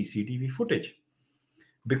the CCTV footage.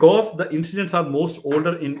 Because the incidents are most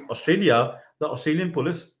older in Australia, the Australian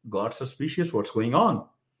police got suspicious what's going on.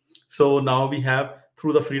 So now we have,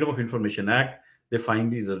 through the Freedom of Information Act, they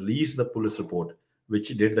finally released the police report, which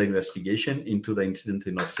did the investigation into the incidents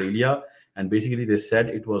in Australia. And basically, they said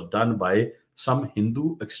it was done by some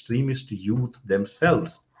Hindu extremist youth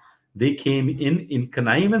themselves. They came in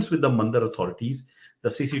connivance with the Mandar authorities. The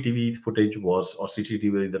CCTV footage was, or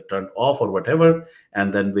CCTV either turned off or whatever,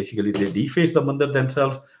 and then basically they defaced the Mandar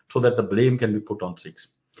themselves so that the blame can be put on Sikhs.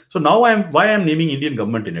 So now I'm naming Indian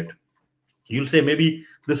government in it. You'll say maybe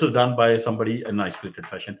this is done by somebody in an isolated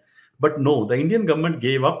fashion. But no, the Indian government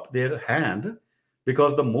gave up their hand,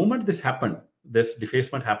 because the moment this happened, this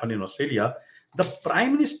defacement happened in Australia, the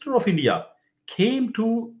Prime Minister of India came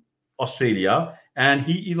to Australia, and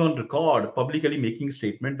he is on record publicly making a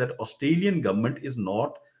statement that Australian government is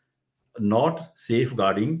not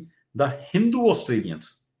safeguarding the Hindu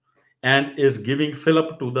Australians, and is giving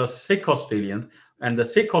fillip to the Sikh Australians, and the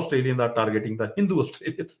Sikh Australians are targeting the Hindu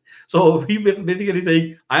Australians. So he basically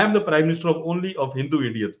saying, I am the Prime Minister of only of Hindu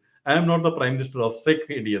Indians. I am not the Prime Minister of Sikh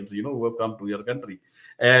Indians, who have come to your country.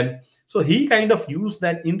 And so he kind of used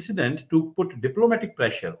that incident to put diplomatic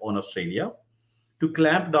pressure on Australia to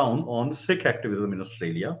clamp down on Sikh activism in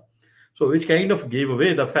Australia. So which kind of gave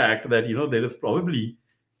away the fact that there is probably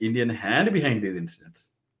Indian hand behind these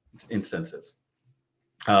instances.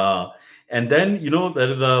 Uh, and then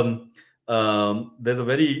there's a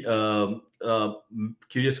very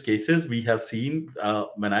curious cases we have seen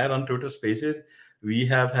when I run Twitter Spaces. We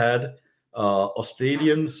have had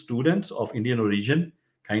Australian students of Indian origin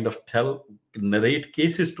kind of narrate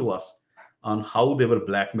cases to us on how they were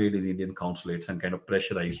blackmailed in Indian consulates and kind of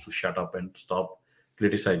pressurized to shut up and stop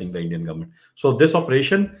criticizing the Indian government. So this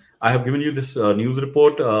operation, I have given you this news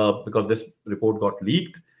report because this report got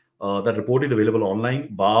leaked. That report is available online.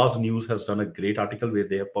 Bars News has done a great article where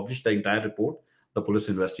they have published the entire report, the police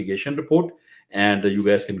investigation report, and you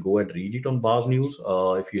guys can go and read it on Bars News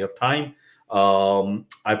if you have time.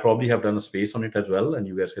 I probably have done a space on it as well, and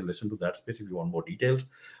you guys can listen to that space if you want more details.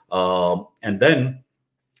 And then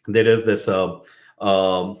there is this.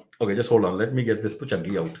 Okay, just hold on. Let me get this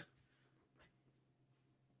Puchangi out.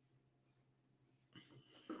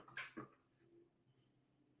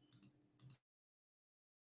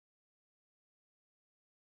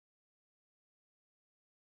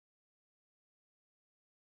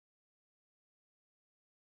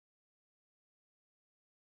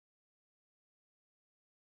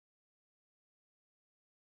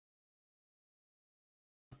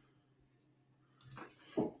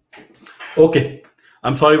 Okay,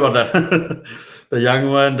 I'm sorry about that. The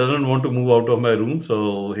young man doesn't want to move out of my room,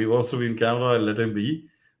 so he wants to be in camera. I'll let him be.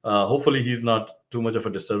 Hopefully, he's not too much of a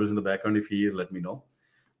disturbance in the background. If he is, let me know.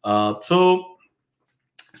 So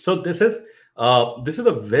this is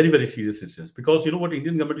a very, very serious instance, because what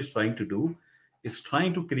Indian government is trying to do is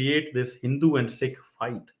trying to create this Hindu and Sikh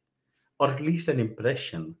fight, or at least an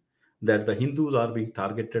impression that the Hindus are being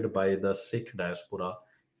targeted by the Sikh diaspora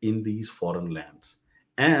in these foreign lands,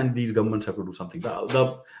 and these governments have to do something.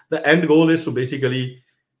 The end goal is to basically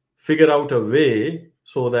figure out a way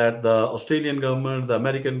so that the Australian government, the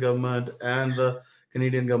American government, and the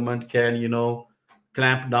Canadian government can,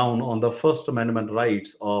 clamp down on the First Amendment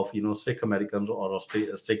rights of, Sikh Americans or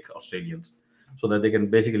Sikh Australians, so that they can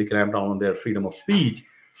basically clamp down on their freedom of speech,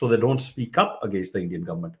 so they don't speak up against the Indian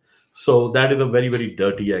government. So that is a very, very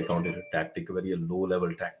dirty, I count it a tactic, a very low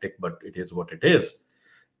level tactic, but it is what it is.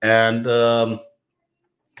 And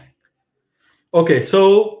okay,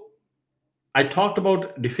 so I talked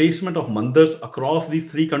about defacement of mandars across these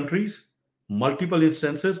three countries, multiple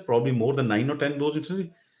instances, probably more than 9 or 10 those instances.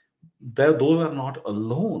 Those are not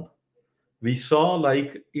alone. We saw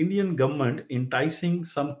like Indian government enticing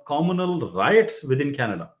some communal riots within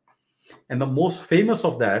Canada. And the most famous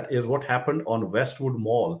of that is what happened on Westwood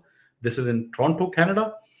Mall. This is in Toronto,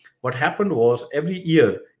 Canada. What happened was every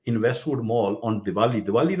year in Westwood Mall on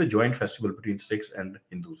Diwali is a joint festival between Sikhs and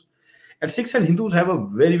Hindus. And Sikhs and Hindus have a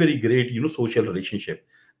very, very great, social relationship.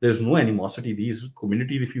 There's no animosity. These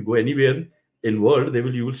communities, if you go anywhere in world,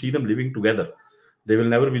 you will see them living together. They will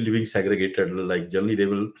never be living segregated. Like generally, they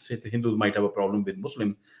will say the Hindus might have a problem with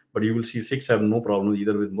Muslims, but you will see Sikhs have no problem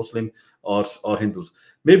either with Muslim or Hindus.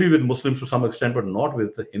 Maybe with Muslims to some extent, but not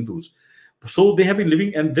with the Hindus. So they have been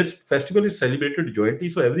living, and this festival is celebrated jointly.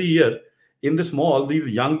 So every year in this mall, these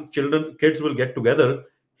young kids will get together,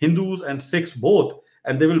 Hindus and Sikhs both,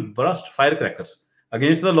 and they will burst firecrackers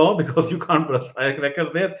against the law because you can't burst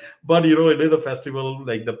firecrackers there. But it is a festival.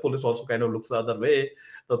 Like the police also kind of looks the other way.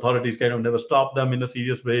 The authorities kind of never stop them in a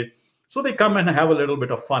serious way. So they come and have a little bit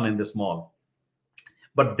of fun in this mall.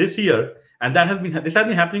 But this year, and this has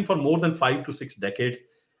been happening for more than 5 to 6 decades,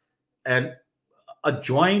 and a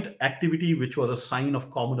joint activity which was a sign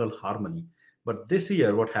of communal harmony. But this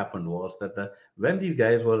year, what happened was that when these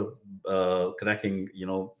guys were cracking,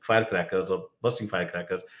 firecrackers or busting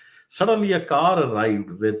firecrackers, suddenly a car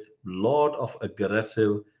arrived with lot of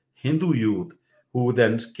aggressive Hindu youth who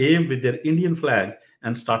then came with their Indian flags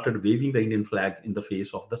and started waving the Indian flags in the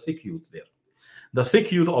face of the Sikh youth there. The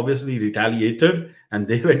Sikh youth obviously retaliated and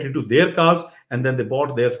they went into their cars and then they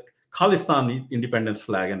bought their Khalistan independence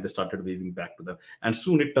flag and they started waving back to them. And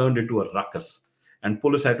soon it turned into a ruckus and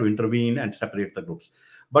police had to intervene and separate the groups.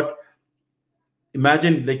 But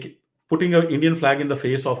imagine like putting an Indian flag in the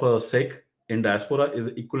face of a Sikh in diaspora is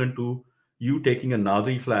equivalent to you taking a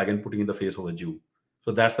Nazi flag and putting in the face of a Jew.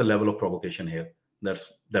 So that's the level of provocation here.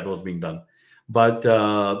 That was being done. But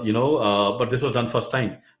but this was done first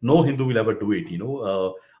time. No Hindu will ever do it.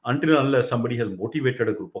 Until and unless somebody has motivated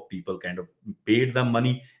a group of people, kind of paid them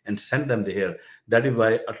money and sent them there. That is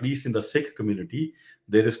why, at least in the Sikh community,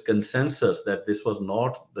 there is consensus that this was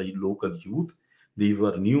not the local youth. These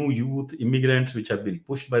were new youth immigrants which have been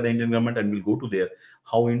pushed by the Indian government, and we'll go to there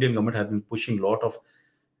how Indian government has been pushing a lot of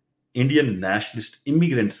Indian nationalist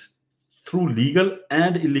immigrants through legal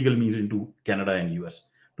and illegal means into Canada and US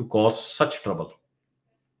to cause such trouble.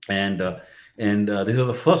 And this is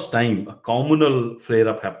the first time a communal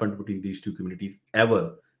flare-up happened between these two communities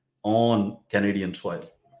ever on Canadian soil.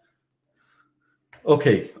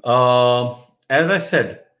 Okay, as I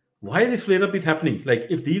said, why this flare-up is happening? Like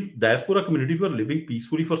if these diaspora communities were living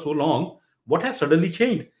peacefully for so long, what has suddenly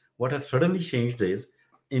changed? What has suddenly changed is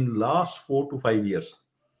in last 4 to 5 years,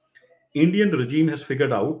 Indian regime has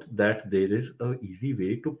figured out that there is an easy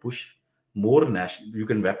way to push more national. You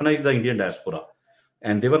can weaponize the Indian diaspora,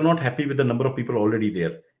 and they were not happy with the number of people already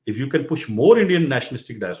there. If you can push more Indian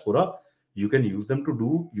nationalistic diaspora, you can use them to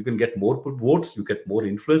do. You can get more votes. You get more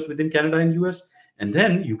influence within Canada and US, and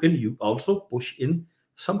then you also push in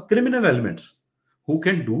some criminal elements who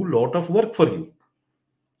can do a lot of work for you,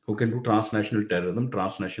 who can do transnational terrorism,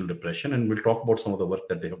 transnational repression, and we'll talk about some of the work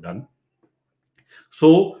that they have done.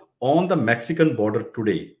 So, on the Mexican border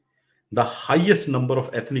today, the highest number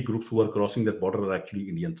of ethnic groups who are crossing that border are actually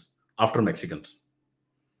Indians after Mexicans.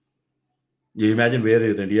 You imagine where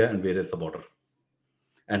is India and where is the border?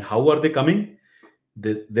 And how are they coming?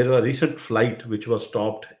 There is a recent flight which was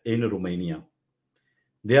stopped in Romania.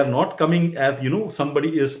 They are not coming as,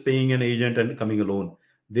 somebody is paying an agent and coming alone.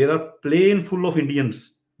 There are plane full of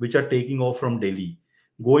Indians which are taking off from Delhi,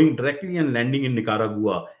 going directly and landing in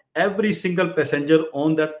Nicaragua. Every single passenger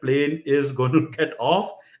on that plane is going to get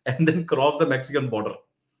off and then cross the Mexican border.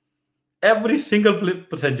 Every single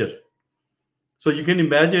passenger. So you can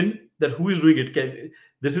imagine that who is doing it.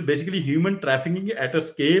 This is basically human trafficking at a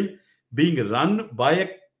scale being run by a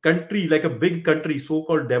country, like a big country,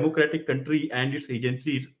 so-called democratic country, and its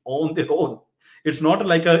agencies on their own. It's not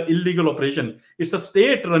like an illegal operation. It's a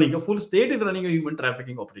state running, a full state is running a human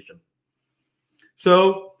trafficking operation.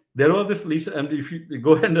 So there was this list, and if you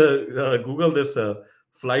go and Google this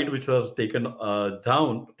flight which was taken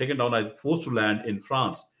down, I forced to land in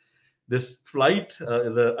France. this flight,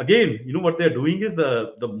 again, what they're doing is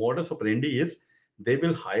the modus operandi is they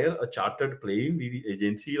will hire a chartered plane, the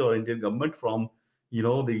agency or Indian government from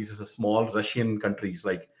these small Russian countries.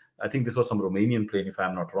 Like I think this was some Romanian plane, if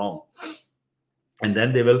I'm not wrong. And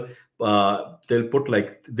then they'll put,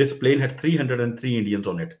 like, this plane had 303 Indians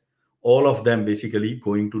on it, all of them basically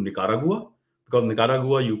going to Nicaragua, because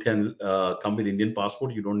Nicaragua you can come with Indian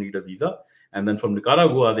passport, you don't need a visa. And then from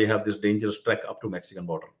Nicaragua they have this dangerous trek up to Mexican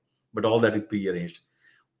border, but all that is pre-arranged.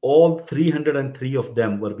 All 303 of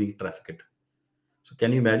them were being trafficked. So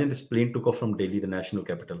can you imagine, this plane took off from Delhi, the national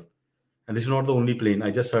capital? And this is not the only plane.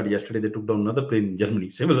 I just heard yesterday they took down another plane in Germany.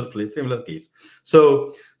 Similar plane, similar case.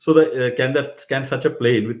 So can such a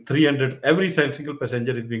plane with 300, every single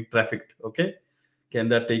passenger is being trafficked? Okay, can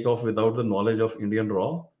that take off without the knowledge of Indian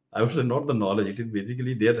law? I would say not the knowledge. It is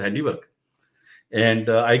basically their handiwork. And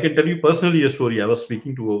I can tell you personally a story. I was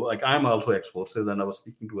speaking to, like, I'm also ex-forces, and I was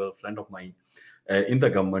speaking to a friend of mine in the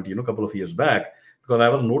government, a couple of years back, because I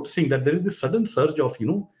was noticing that there is this sudden surge of,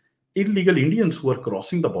 illegal Indians who are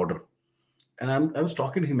crossing the border. And I was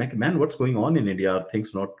talking to him, like, man, what's going on in India? Are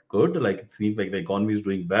things not good? Like, it seems like the economy is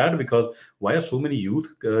doing bad, because why are so many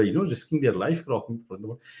youth, risking their life crossing the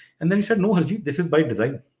border? And then he said, no, Harjeet, this is by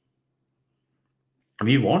design.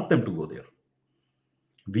 We want them to go there.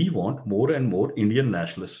 We want more and more Indian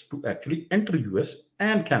nationalists to actually enter US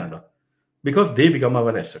and Canada, because they become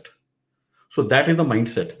our asset. So that is the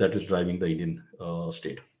mindset that is driving the Indian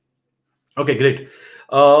state. Okay, great.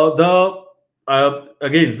 The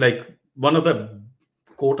Again, like, one of the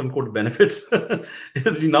quote unquote benefits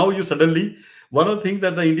is now you suddenly, one of the things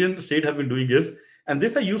that the Indian state has been doing is, and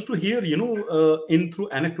this I used to hear, in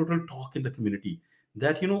through anecdotal talk in the community,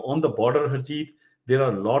 that on the border, Harjeet, there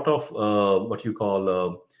are a lot of what you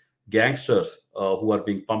call gangsters who are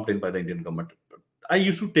being pumped in by the Indian government. I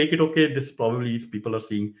used to take it, okay, this probably is people are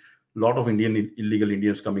seeing a lot of illegal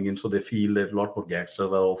Indians coming in, so they feel that a lot more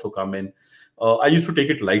gangsters are also come in. I used to take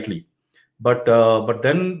it lightly, but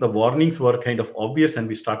then the warnings were kind of obvious, and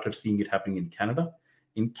we started seeing it happening in Canada.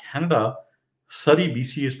 In Canada, Surrey,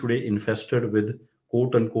 BC is today infested with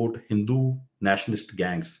quote unquote Hindu nationalist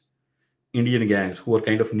gangs, Indian gangs who are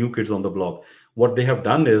kind of new kids on the block. What they have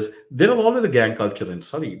done is, there was always a gang culture in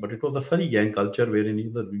Surrey, but it was the Surrey gang culture wherein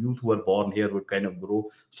the youth who are born here would kind of grow.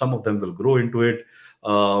 Some of them will grow into it.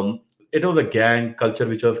 It was a gang culture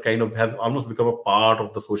which was kind of has almost become a part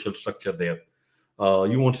of the social structure there.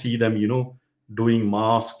 You won't see them, doing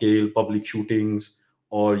mass scale public shootings,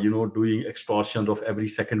 or doing extortion of every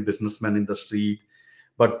second businessman in the street.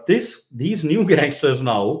 But these new gangsters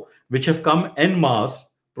now, which have come en masse,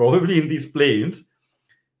 probably in these planes,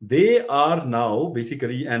 they are now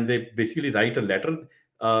basically, and they basically write a letter.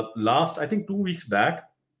 Last, I think 2 weeks back,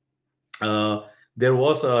 uh, there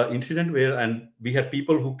was an incident where, and we had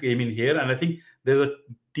people who came in here, and I think there's a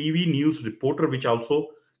TV news reporter which also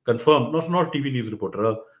confirmed, not a TV news reporter,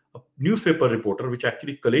 a newspaper reporter, which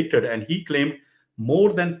actually collated, and he claimed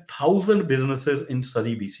more than 1,000 businesses in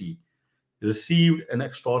Surrey, BC received an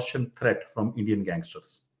extortion threat from Indian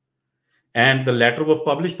gangsters. And the letter was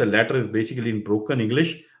published. The letter is basically in broken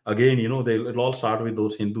English. Again, it'll all start with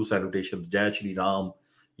those Hindu salutations, Jai Shri Ram,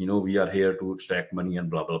 we are here to extract money and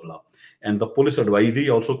blah, blah, blah. And the police advisory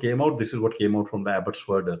also came out. This is what came out from the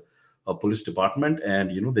Abbotsford police department. And,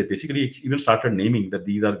 they basically even started naming that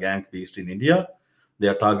these are gangs based in India. They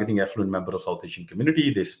are targeting affluent members of South Asian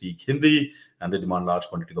community. They speak Hindi and they demand large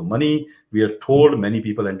quantities of money. We are told many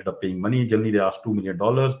people ended up paying money. Generally, they asked $2 million.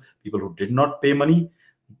 People who did not pay money.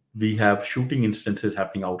 We have shooting instances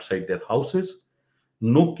happening outside their houses.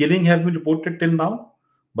 No killing has been reported till now,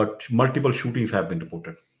 but multiple shootings have been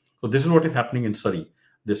reported. So this is what is happening in Surrey,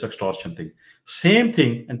 this extortion thing. Same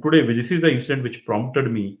thing, and today this is the incident which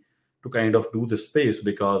prompted me to kind of do this space,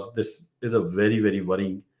 because this is a very, very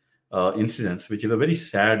worrying incident, which is a very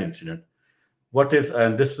sad incident. What if,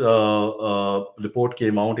 and this report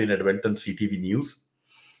came out in Edmonton CTV News,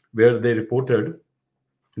 where they reported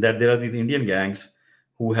that there are these Indian gangs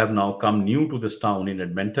who have now come new to this town in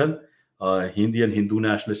Edmonton, Indian Hindu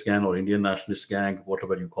nationalist gang or Indian nationalist gang,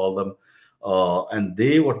 whatever you call them. And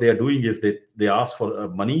what they are doing is they ask for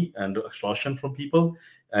money and extortion from people,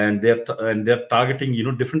 and they're targeting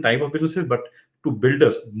different type of businesses, but to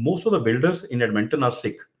builders. Most of the builders in Edmonton are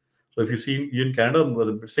Sikh. So if you see in Canada,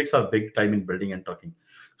 the Sikhs are big time in building and trucking.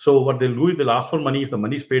 So what they'll do is they'll ask for money. If the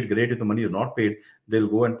money is paid, great. If the money is not paid, they'll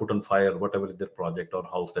go and put on fire whatever is their project or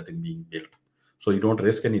house that is being built. So you don't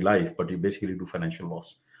risk any life, but you basically do financial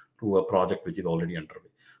loss to a project which is already underway.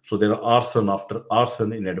 So there are arson after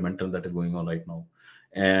arson in Edmonton that is going on right now.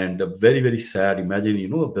 And very, very sad.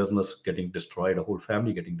 Imagine, a business getting destroyed, a whole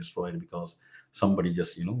family getting destroyed because somebody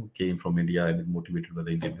just came from India and is motivated by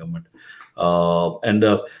the Indian government. And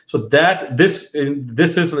so that this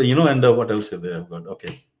is and what else is there? I've got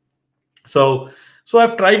okay. So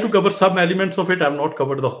I've tried to cover some elements of it. I've not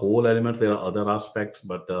covered the whole elements. There are other aspects,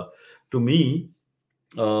 but to me,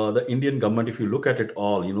 the Indian government, if you look at it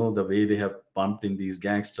all, the way they have pumped in these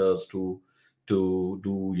gangsters to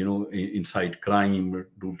do incite crime,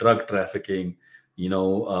 do drug trafficking,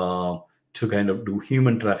 to kind of do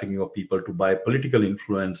human trafficking of people, to buy political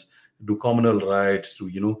influence, do communal rights,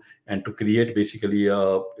 to and to create basically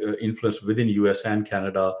influence within US and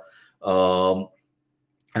Canada. Um,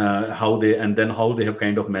 how they and then how they have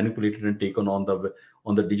kind of manipulated and taken on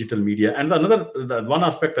the digital media. And the one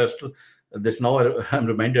aspect as to this now I'm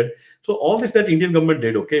reminded. So all this that Indian government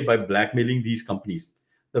did, okay, by blackmailing these companies,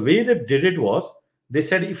 the way they did it was they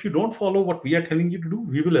said, if you don't follow what we are telling you to do,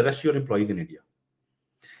 we will arrest your employees in India.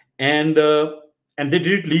 And uh, and they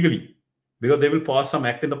did it legally, because they will pass some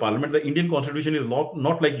act in the parliament. The Indian constitution is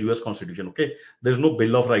not like US constitution. Okay, there's no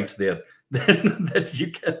bill of rights there. Then that you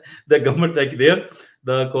can, the government, like there,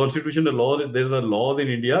 the constitution, the laws, there are laws in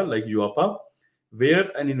India like UAPA, where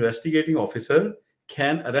an investigating officer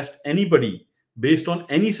can arrest anybody based on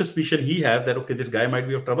any suspicion he has that, okay, this guy might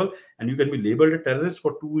be of trouble, and you can be labeled a terrorist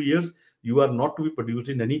for 2 years. You are not to be produced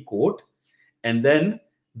in any court. And then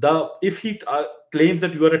the if he claims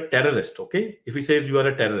that you are a terrorist, okay, if he says you are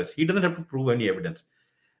a terrorist, he doesn't have to prove any evidence.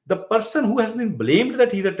 The person who has been blamed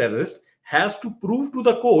that he's a terrorist has to prove to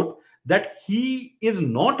the court that he is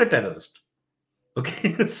not a terrorist.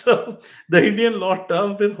 Okay, so the Indian law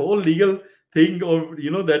turns this whole legal thing of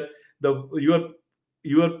that the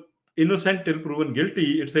you are innocent till proven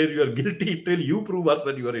guilty. It says you are guilty till you prove us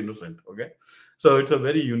that you are innocent. Okay, so it's a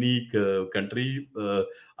very unique country.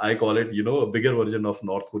 I call it a bigger version of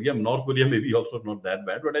North Korea. North Korea may be also not that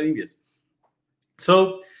bad, but anyways,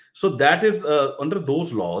 so that is under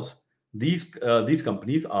those laws, these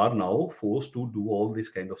companies are now forced to do all this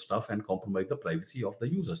kind of stuff and compromise the privacy of the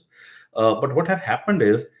users. But what has happened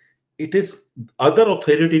is, it is other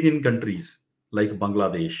authoritarian countries like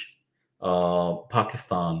Bangladesh,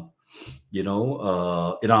 Pakistan,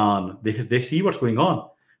 Iran, they see what's going on.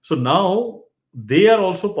 So now they are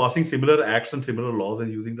also passing similar acts and similar laws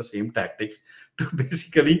and using the same tactics to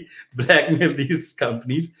basically blackmail these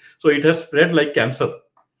companies. So it has spread like cancer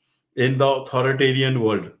in the authoritarian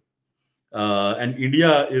world. And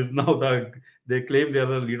India is now they claim they are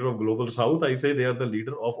the leader of global South. I say they are the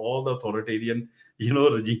leader of all the authoritarian,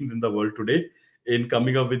 regimes in the world today, in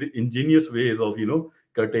coming up with ingenious ways of,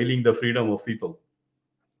 curtailing the freedom of people.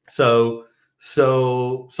 So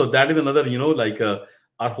that is another,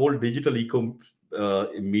 our whole digital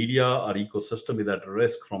media, our ecosystem is at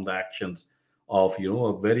risk from the actions of,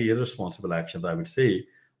 a very irresponsible actions, I would say,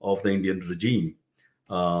 of the Indian regime.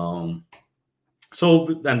 um,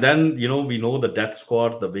 and then we know the death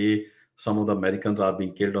squads, the way some of the Americans are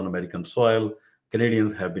being killed on American soil.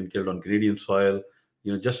 Canadians have been killed on Canadian soil,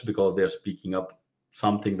 just because they are speaking up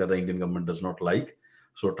something that the Indian government does not like.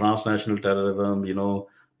 So transnational terrorism,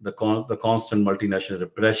 the constant multinational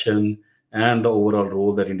repression, and the overall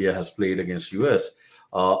role that India has played against US.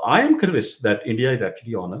 I am convinced that India is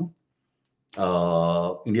actually on a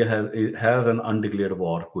India has an undeclared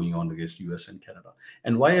war going on against US and Canada.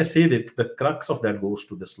 And why I say that, the crux of that goes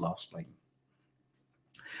to this last line.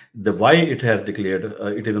 The why it has declared,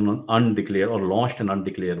 it is an undeclared or launched an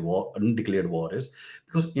undeclared war. Undeclared war is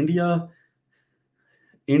because India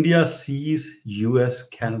sees US,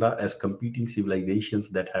 Canada as competing civilizations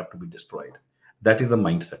that have to be destroyed. That is the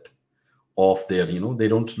mindset of their, they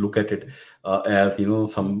don't look at it as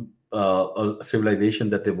some a civilization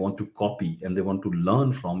that they want to copy and they want to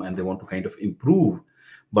learn from and they want to kind of improve.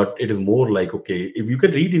 But it is more like, okay, if you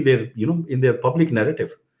can read in their in their public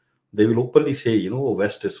narrative, they will openly say,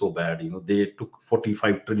 West is so bad, they took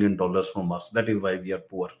 $45 trillion from us, that is why we are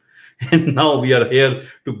poor. And now we are here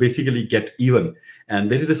to basically get even. And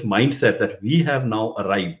there is this mindset that we have now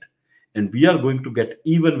arrived and we are going to get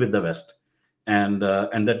even with the West. And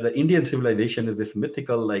that the Indian civilization is this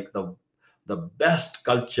mythical, like the best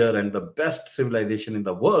culture and the best civilization in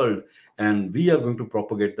the world, and we are going to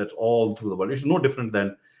propagate that all through the world. It's no different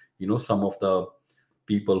than some of the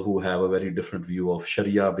people who have a very different view of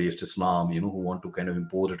Sharia based Islam, who want to kind of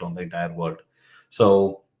impose it on the entire world.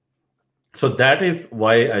 So that is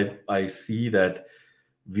why I see that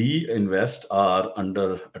we invest are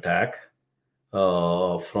under attack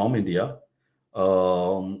from India,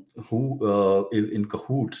 who is in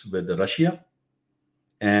cahoots with Russia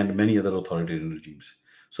and many other authoritarian regimes.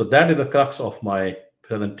 So that is the crux of my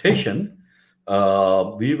presentation.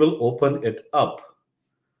 We will open it up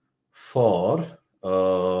for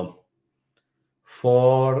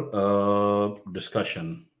for discussion.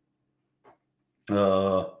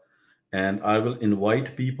 And I will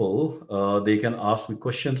invite people. They can ask me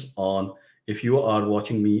questions on, if you are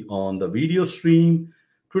watching me on the video stream,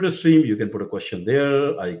 Twitter stream, you can put a question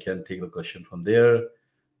there. I can take the question from there.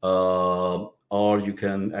 Or you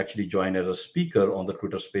can actually join as a speaker on the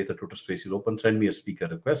Twitter space. The Twitter space is open. Send me a speaker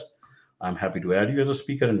request. I'm happy to add you as a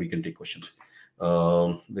speaker and we can take questions.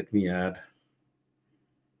 Let me add.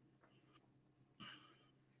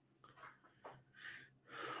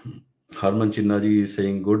 Harman Chinnaji is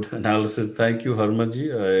saying good analysis. Thank you, Harmanji.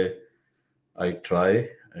 I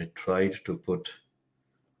tried to put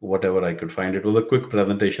whatever I could find. It was a quick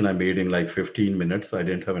presentation I made in like 15 minutes. I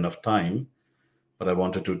didn't have enough time, but I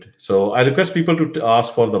wanted to. So I request people to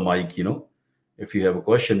ask for the mic, if you have a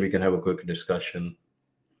question, we can have a quick discussion.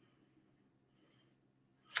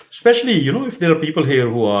 Especially, if there are people here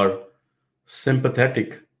who are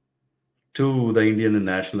sympathetic to the Indian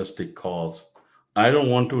nationalistic cause. I don't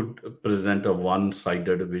want to present a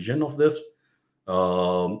one-sided vision of this.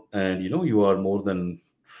 And you are more than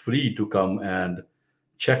free to come and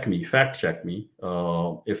fact check me,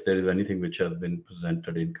 if there is anything which has been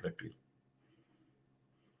presented incorrectly.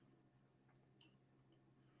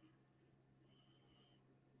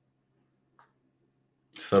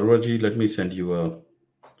 Sarvaji, let me send you a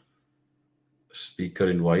speaker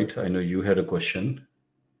invite. I know you had a question.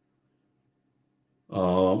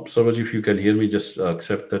 Sarvaji, if you can hear me, just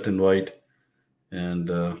accept that invite. And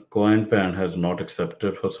Coin Pan has not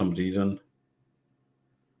accepted for some reason.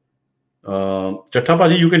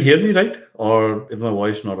 Chattapaji, you can hear me, right? Or is my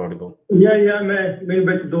voice not audible? Yeah, ਮੇਰੇ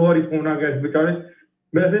ਵਿੱਚ ਦੋ ਵਾਰੀ phone ਆ ਗਿਆ ਇਸ ਵਿਚਾਲੇ।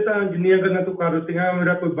 ਵੈਸੇ ਤਾਂ ਜਿੰਨੀਆਂ ਗੱਲਾਂ ਤੂੰ ਕਰ ਦਿੱਤੀਆਂ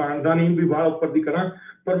ਮੇਰਾ ਕੋਈ ਬਣਦਾ ਨਹੀਂ ਵੀ ਬਾਹਰ ਉੱਪਰ ਦੀ ਕਰਾਂ,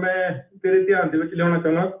 ਪਰ ਮੈਂ ਤੇਰੇ ਧਿਆਨ ਦੇ ਵਿੱਚ ਲਿਆਉਣਾ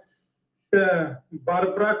ਚਾਹੁੰਦਾ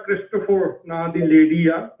ਬਾਰਬਰਾ ਕ੍ਰਿਸਟੋਫਰ ਨਾਂ ਦੀ ਲੇਡੀ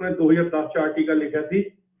ਆ, ਉਹਨੇ 2010 ਚ ਆਰਟੀਕਲ ਲਿਖਿਆ ਸੀ,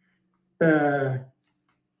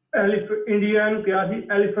 ਇੰਡੀਆ ਨੂੰ ਕਿਹਾ ਸੀ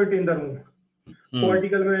ਐਲੀਫੈਂਟ ਇਨ ਦਾ ਰੂਮ। ਉਹ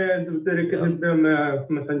ਆਰਟੀਕਲ ਮੈਂ ਤੇਰੇ ਕਿਸੇ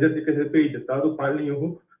ਮੈਸੇਂਜਰ 'ਚ ਕਿਸੇ ਭੇਜ ਦਿੱਤਾ, ਤੂੰ ਪੜ੍ਹ ਲਈ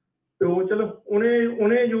ਉਹ। ਤੇ ਉਹ ਚਲੋ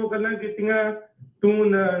ਉਹਨੇ ਜੋ ਗੱਲਾਂ ਕੀਤੀਆਂ ਤੂੰ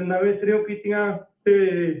ਨਵੇਂ ਸਿਰਿਓਂ ਕੀਤੀਆਂ, ਤੇ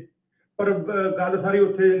ਪਰ ਗੱਲ ਸਾਰੀ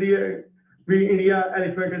ਉੱਥੇ ਜਾਂਦੀ ਹੈ ਵੀ India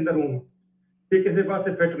elephant in the room, ਤੇ ਕਿਸੇ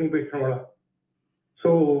ਪਾਸੇ ਫਿੱਟ ਨਹੀਂ ਬੈਠਣ ਵਾਲਾ।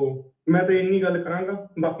 ਸੋ ਮੈਂ ਤਾਂ ਇੰਨੀ ਗੱਲ ਕਰਾਂਗਾ,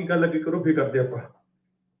 ਬਾਕੀ ਗੱਲ ਅੱਗੇ ਕਰੋ, ਫਿਰ ਕਰਦੇ ਆਪਾਂ।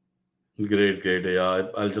 Great. Yeah,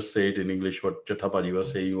 I'll just say it in English. What Chattapaji was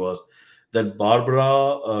saying was that Barbara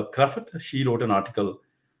Crawford, she wrote an article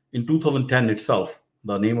in 2010 itself.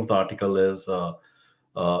 The name of the article is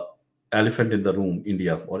Elephant in the Room,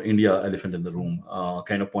 India, or India Elephant in the Room,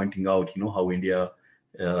 kind of pointing out, how India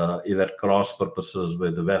is at cross purposes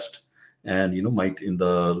with the West and, might in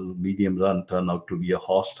the medium run turn out to be a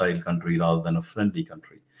hostile country rather than a friendly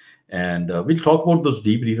country. And we'll talk about those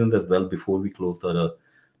deep reasons as well before we close the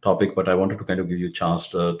topic, but I wanted to kind of give you a chance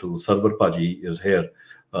to Sarvar Paji is here.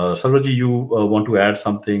 Sarvarji, you want to add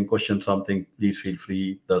something, question something, please feel free.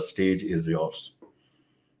 The stage is yours.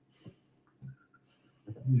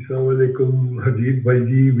 Assalamualaikum, Harjeet Bhai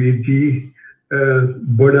ji, Veer ji. I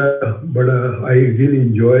really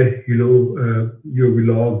enjoy, your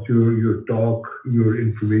vlogs, your talk, your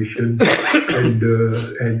information, and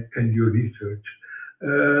your research.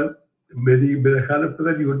 मेरा ख्याल है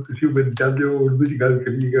पता नहीं ਹੁਣ ਤੁਸੀਂ ਮੈਨੂੰ ਚਾਹੁੰਦੇ ਹੋ ਉਰਦੂ ਚ ਗੱਲ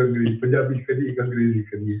ਕਰੀਏ ਜਾਂ ਅੰਗਰੇਜ਼ੀ, ਪੰਜਾਬੀ ਚ ਕਰੀਏ ਜਾਂ ਅੰਗਰੇਜ਼ੀ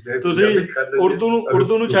ਕਰੀਏ। ਤੁਸੀਂ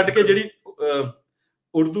ਉਰਦੂ ਨੂੰ ਛੱਡ ਕੇ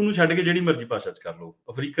ਜਿਹੜੀ ਮਰਜ਼ੀ ਭਾਸ਼ਾ ਚ ਕਰ ਲਓ,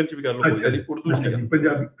 ਅਫਰੀਕਨ ਚ ਵੀ ਕਰ ਲਓ, ਕੋਈ ਗੱਲ ਨਹੀਂ, ਉਰਦੂ ਚ ਨਹੀਂ।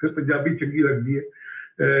 ਪੰਜਾਬੀ ਚੰਗੀ ਲੱਗਦੀ ਹੈ,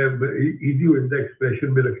 ਈਜ਼ੀ ਹੋ ਜਾਂਦਾ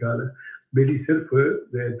ਐਕਸਪ੍ਰੈਸ਼ਨ। ਮੇਰਾ ਖਿਆਲ ਹੈ ਮੇਰੀ ਸਿਰਫ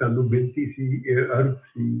ਤੁਹਾਨੂੰ ਬੇਨਤੀ ਸੀ, ਅਰਜ਼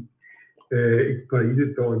ਸੀ ਇੱਕ ਭਾਈ ਦੇ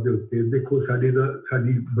ਤੌਰ ਦੇ ਉੱਤੇ। ਦੇਖੋ ਸਾਡੀ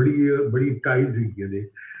ਬੜੀ ਟਾਈਜ਼ ਹੈਗੀਆਂ ਨੇ।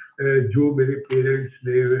 ਜੋ ਮੇਰੇ ਪੇਰੈਂਟਸ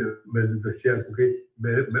ਨੇ ਮੈਨੂੰ ਦੱਸਿਆ, ਕਿਉਂਕਿ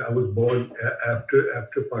ਮੈਂ ਆਈ ਵਾਜ਼ ਬੋਰਨ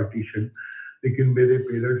ਆਫਟਰ ਪਾਰਟੀਸ਼ਨ, ਲੇਕਿਨ ਮੇਰੇ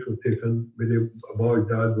ਪੇਰੈਂਟਸ ਉੱਥੇ ਸਨ, ਮੇਰੇ ਅਬਾ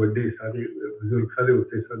ਅਜਦਾਦ ਵੱਡੇ ਸਾਰੇ ਬਜ਼ੁਰਗ ਸਾਰੇ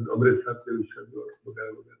ਉੱਥੇ ਸਨ, ਅੰਮ੍ਰਿਤਸਰ ਦੇ ਵਿੱਚ ਸਨ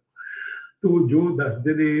ਵਗੈਰਾ ਵਗੈਰਾ। ਤੋ ਜੋ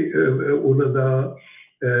ਦੱਸਦੇ ਨੇ ਉਹਨਾਂ ਦਾ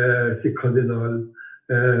ਸਿੱਖਾਂ ਦੇ ਨਾਲ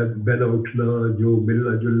ਬਹਿਣਾ ਉੱਠਣਾ, ਜੋ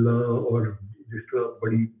ਮਿਲਣਾ ਜੁਲਣਾ, ਔਰ ਜਿਸ ਤਰ੍ਹਾਂ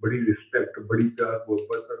ਬੜੀ ਰਿਸਪੈਕਟ, ਬੜੀ ਪਿਆਰ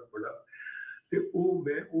ਮੁਹੱਬਤ, ਬੜਾ। ਤੇ ਉਹ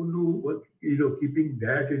ਮੈਂ ਉਹਨੂੰ keeping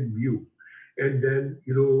that in view, and then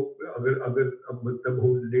ਅਗਰ ਮਤਲਬ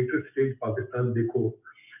ਹੁਣ ਲੇਟਰ ਸਟੇਜ ਪਾਕਿਸਤਾਨ ਦੇਖੋ,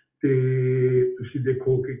 ਤੇ ਤੁਸੀਂ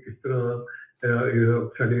ਦੇਖੋ ਕਿ ਕਿਸ ਤਰ੍ਹਾਂ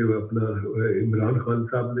ਸਾਡੇ ਆਪਣਾ ਇਮਰਾਨ ਖਾਨ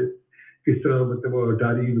ਸਾਹਿਬ ਨੇ ਕਿਸ ਤਰ੍ਹਾਂ ਮਤਲਬ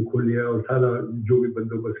ਅਟਾਰੀ ਨੂੰ ਖੋਲਿਆ, ਔਰ ਸਾਰਾ ਜੋ ਵੀ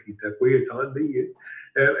ਬੰਦੋਬਸਤ ਕੀਤਾ। ਕੋਈ ਆਸਾਨ ਨਹੀਂ ਹੈ,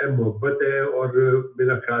 ਇਹ ਮੁਹੱਬਤ ਹੈ, ਔਰ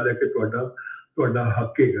ਮੇਰਾ ਖਿਆਲ ਹੈ ਕਿ ਤੁਹਾਡਾ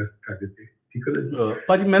ਹੱਕ ਹੈਗਾ ਸਾਡੇ ਤੇ।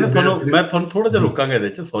 ਭਾਜੀ ਮੈਂ ਤੁਹਾਨੂੰ ਥੋੜਾ ਜਿਹਾ ਰੋਕਾਂਗਾ ਇਹਦੇ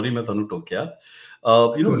ਚ, ਸੌਰੀ ਮੈਂ ਤੁਹਾਨੂੰ ਟੋਕਿਆ।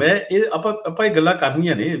 ਮੈਂ ਆਪਾਂ ਇਹ ਗੱਲਾਂ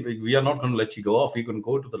ਕਰਨੀਆਂ ਨੇ, we are not going to let you go off, we can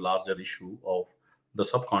go to the larger issue of the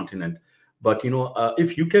subcontinent. But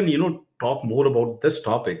if you can talk more about this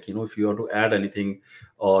topic, if you want to add anything,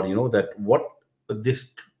 or that what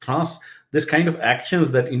this trans this kind of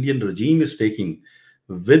actions that Indian regime is taking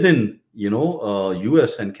within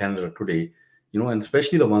US and Canada today, and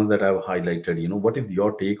especially the ones that I've highlighted, what is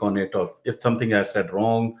your take on it? Or if something I said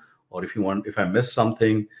wrong, or if I missed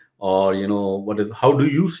something, or what is how do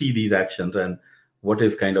you see these actions, and what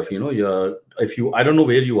is kind of your if you I don't know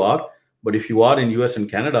where you are, but if you are in US and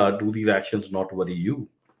Canada, do these actions not worry you?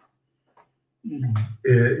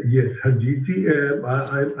 Yes, Harjeet ji,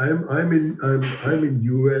 I'm in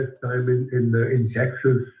US. I'm in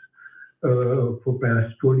Texas for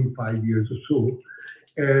past 25 years or so,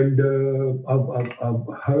 and I've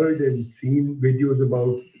heard and seen videos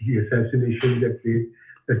about the assassination that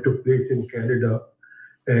took place in Canada,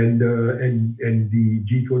 and the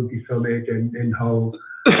G20 summit, and how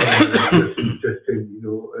Justin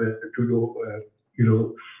Trudeau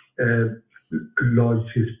uh,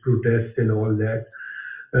 launched his protest and all that.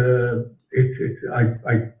 It's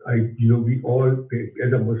we all,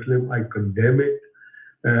 as a Muslim, I condemn it.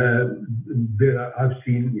 I've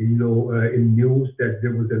seen in news that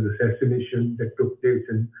there was an assassination that took place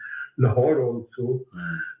in Lahore also,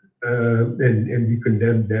 and we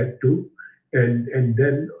condemn that too. And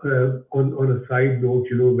then on a side note,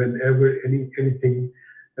 whenever anything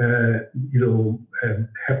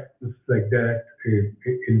happens like that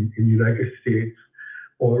in United States,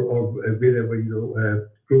 or wherever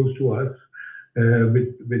close to us,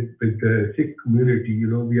 with the Sikh community,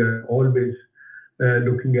 we are always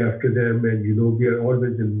looking after them, and we are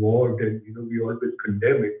always involved, and we always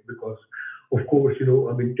condemn it, because of course, I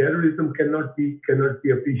mean, terrorism cannot be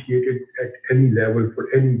appreciated at any level for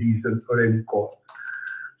any reason or any cause.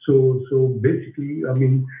 So basically, I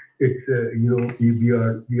mean, it's we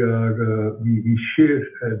share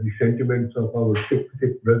the sentiments of our Sikh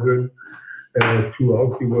brethren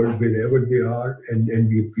throughout the world, wherever they are, and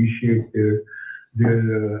we appreciate their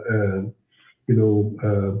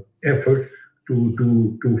efforts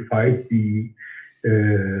to fight the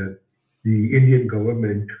Indian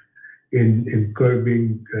government in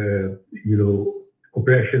curbing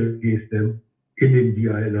oppression against them in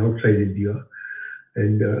India and outside India.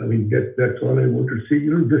 And I mean, that's all I want to say.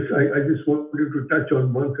 This I just wanted to touch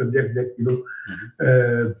on one subject that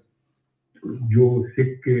जो सिख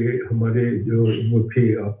के हमारे जो वो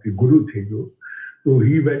थे, आपके गुरु थे जो, so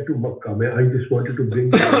he went to Makkah. I just wanted to bring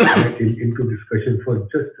that into discussion for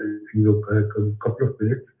just a couple of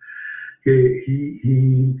minutes.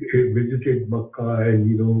 He visited Makkah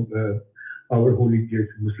and our holy places,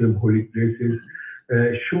 Muslim holy places,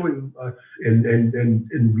 showing us, and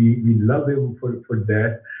we love him for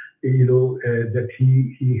that. That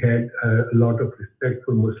he had a lot of respect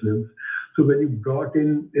for Muslims. So when he brought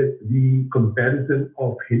in the comparison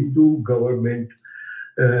of Hindu government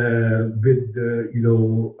with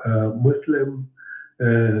Muslim,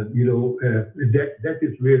 that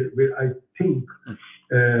is where I think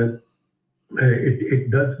it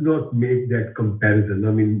does not make that comparison.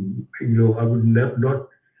 I mean, I would not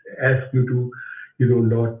ask you to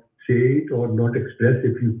not say it or not express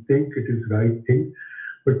if you think it is right thing,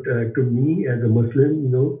 but to me as a Muslim,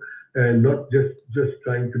 not just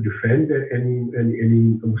trying to defend any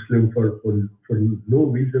Muslim for no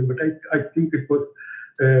reason, but I think it was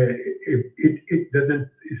it doesn't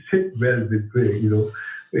sit well with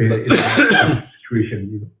in that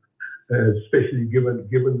situation, especially given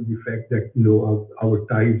the fact that our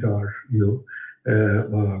ties are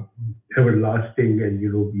everlasting, and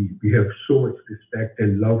we have so much respect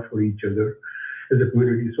and love for each other as a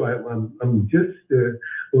community. So I'm just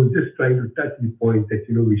trying to touch the point that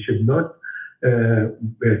we should not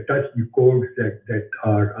touch the chords that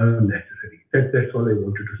are unnecessary. That's all I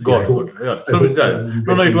wanted to say. Good. Yeah. So,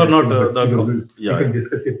 no, it was not we can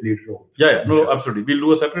discuss it later on. Yeah, no, absolutely. We'll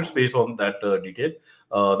do a separate space on that detail.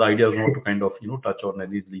 The idea was not to kind of touch on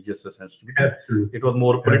any religious sensitivity. Absolutely. It was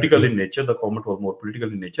more political in nature. The comment was more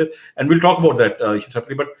political in nature, and we'll talk about that issue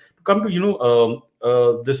separately. But to come to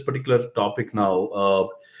this particular topic now,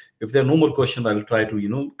 if there are no more questions, I'll try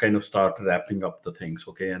to kind of start wrapping up the things,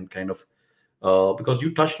 okay? And kind of because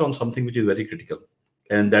you touched on something which is very critical,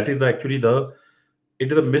 and that is it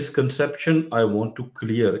is a misconception I want to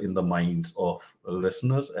clear in the minds of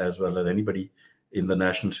listeners as well as anybody in the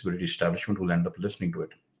national security establishment who will end up listening to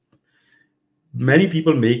it. Many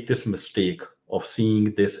people make this mistake of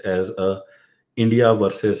seeing this as a India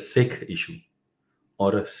versus Sikh issue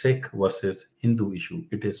or a Sikh versus Hindu issue.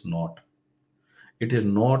 It is not. It is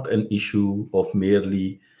not an issue of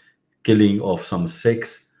merely killing of some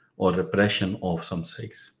Sikhs or repression of some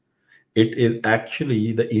Sikhs. It is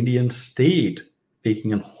actually the Indian state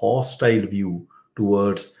taking a hostile view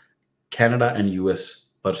towards Canada and US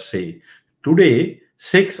per se. Today,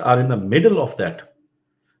 Sikhs are in the middle of that,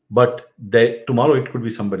 but tomorrow it could be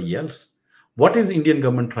somebody else. What is Indian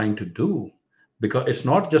government trying to do? Because it's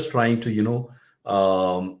not just trying to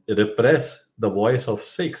repress the voice of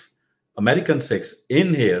Sikhs, American Sikhs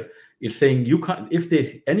in here. It's saying you can't, if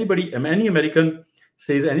they anybody any American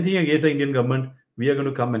says anything against the Indian government, we are going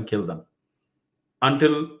to come and kill them.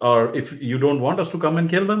 Until, or if you don't want us to come and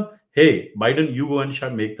kill them, hey Biden, you go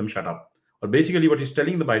and make them shut up. Or basically what he's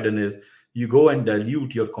telling the Biden is, you go and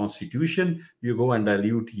dilute your constitution, you go and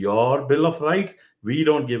dilute your bill of rights, we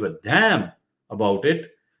don't give a damn about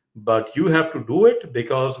it, but you have to do it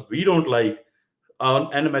because we don't like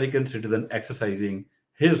an American citizen exercising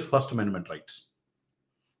his First Amendment rights.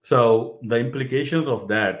 So the implications of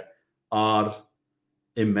that are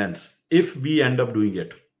immense if we end up doing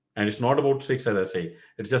it. And it's not about Sikhs, as I say.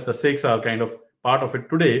 It's just the Sikhs are kind of part of it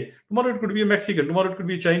today. Tomorrow it could be a Mexican. Tomorrow it could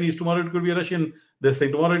be a Chinese. Tomorrow it could be a Russian. This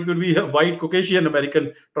thing. Tomorrow it could be a white Caucasian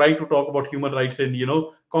American trying to talk about human rights in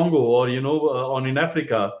Congo or on in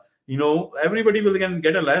Africa. Everybody will again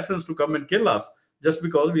get a license to come and kill us just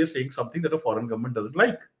because we are saying something that a foreign government doesn't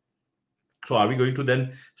like. So are we going to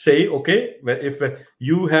then say, okay, if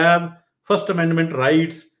you have First Amendment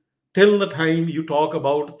rights till the time you talk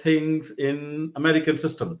about things in American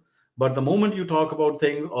system, but the moment you talk about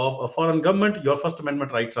things of a foreign government, your First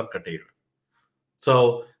Amendment rights are curtailed?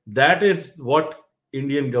 So that is what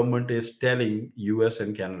Indian government is telling US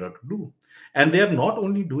and Canada to do. And they are not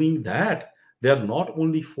only doing that, they are not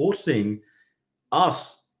only forcing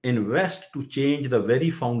us in West to change the very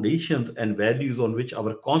foundations and values on which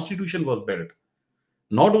our constitution was built.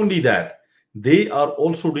 Not only that, they are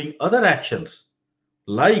also doing other actions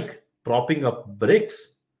like propping up BRICS,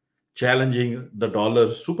 challenging the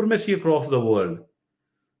dollar's supremacy across the world.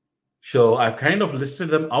 So I've kind of listed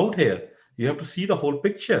them out here. You have to see the whole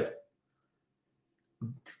picture.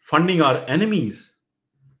 Funding our enemies,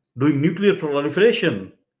 doing nuclear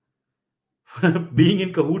proliferation, being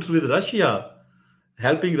in cahoots with Russia,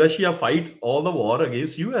 helping Russia fight all the war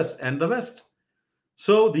against US and the West.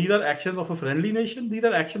 So these are actions of a friendly nation. These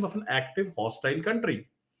are actions of an active hostile country.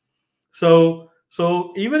 So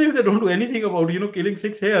even if they don't do anything about killing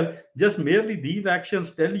Sikhs here, just merely these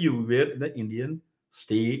actions tell you where the Indian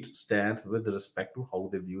state stands with respect to how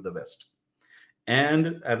they view the West.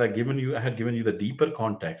 And as I had given you the deeper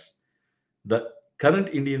context. The current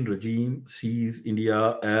Indian regime sees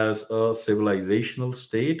India as a civilizational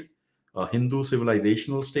state, a Hindu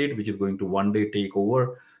civilizational state, which is going to one day take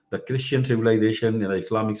over the Christian civilization and the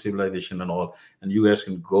Islamic civilization and all. And you guys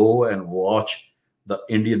can go and watch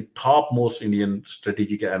the topmost Indian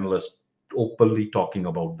strategic analysts openly talking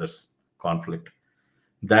about this conflict.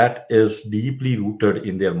 That is deeply rooted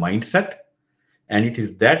in their mindset. And it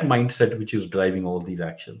is that mindset which is driving all these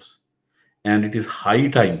actions. And it is high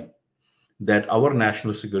time that our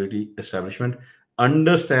national security establishment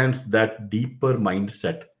understands that deeper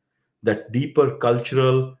mindset, that deeper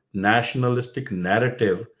cultural, nationalistic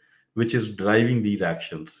narrative which is driving these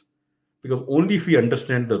actions. Because only if we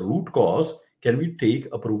understand the root cause can we take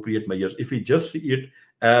appropriate measures. If we just see it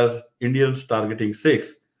as Indians targeting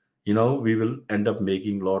Sikhs, we will end up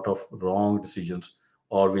making a lot of wrong decisions,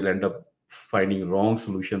 or we'll end up finding wrong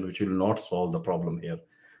solutions which will not solve the problem here.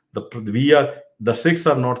 The Sikhs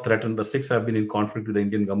are not threatened. The Sikhs have been in conflict with the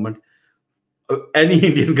Indian government, any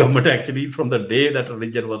Indian government actually, from the day that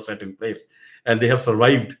religion was set in place, and they have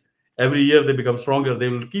survived. Every year they become stronger. They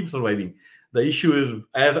will keep surviving. The issue is,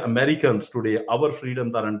 as Americans today, our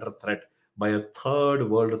freedoms are under threat by a third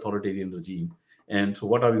world authoritarian regime. And so,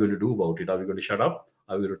 what are we going to do about it? Are we going to shut up?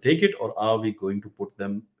 Are we going to take it, or are we going to put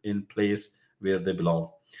them in place where they belong?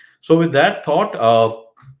 So, with that thought,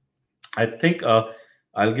 I think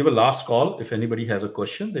I'll give a last call. If anybody has a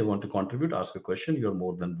question, they want to contribute, ask a question, you're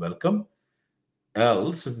more than welcome.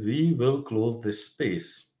 Else, we will close this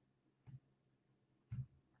space.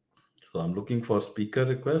 So I'm looking for speaker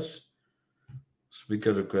requests.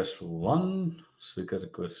 Speaker request 1, speaker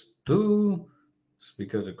request 2,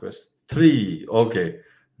 speaker request 3. Okay.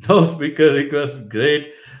 No speaker request.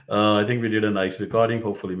 Great. I think we did a nice recording.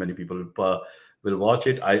 Hopefully many people will watch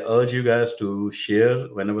it. I urge you guys to share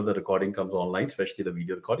whenever the recording comes online, especially the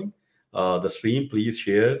video recording. The stream, please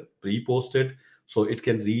share, repost it so it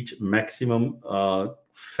can reach maximum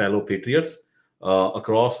fellow patriots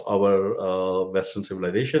across our Western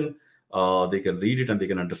civilization. They can read it and they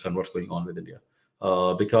can understand what's going on with India.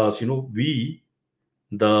 Because, we,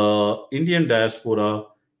 the Indian diaspora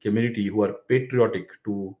community who are patriotic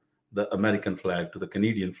to the American flag, to the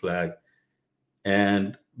Canadian flag,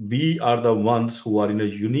 and we are the ones who are in a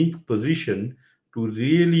unique position to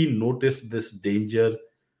really notice this danger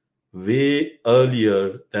way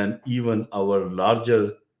earlier than even our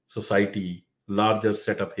larger society, larger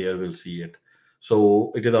setup here will see it.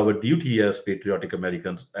 So it is our duty as patriotic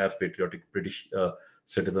Americans, as patriotic British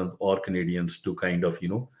citizens or Canadians to kind of,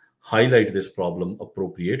 highlight this problem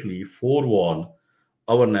appropriately, forewarn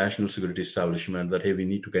our national security establishment that, hey, we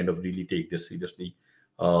need to kind of really take this seriously.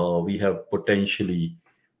 We have potentially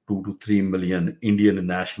 2 to 3 million Indian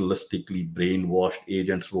nationalistically brainwashed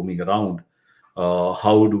agents roaming around.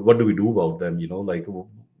 What do we do about them? Like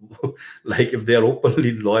like if they are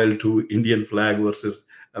openly loyal to Indian flag versus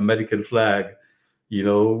American flag,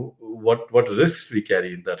 what risks we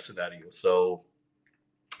carry in that scenario. So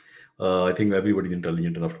I think everybody's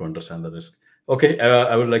intelligent enough to understand the risk. Okay,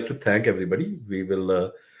 I would like to thank everybody. We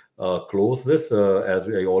will close this as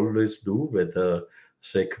I always do with a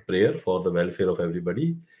Sikh prayer for the welfare of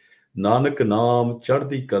everybody. Nanak ਨਾਮ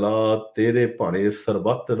ਚੜ੍ਹਦੀ ਕਲਾ ਤੇਰੇ ਭਾਣੇ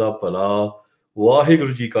ਸਰਬੱਤ ਦਾ ਭਲਾ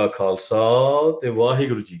ਵਾਹਿਗੁਰੂ ਜੀ ਕਾ ਖਾਲਸਾ ਤੇ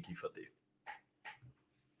ਵਾਹਿਗੁਰੂ ਜੀ ਕੀ ਫਤਿਹ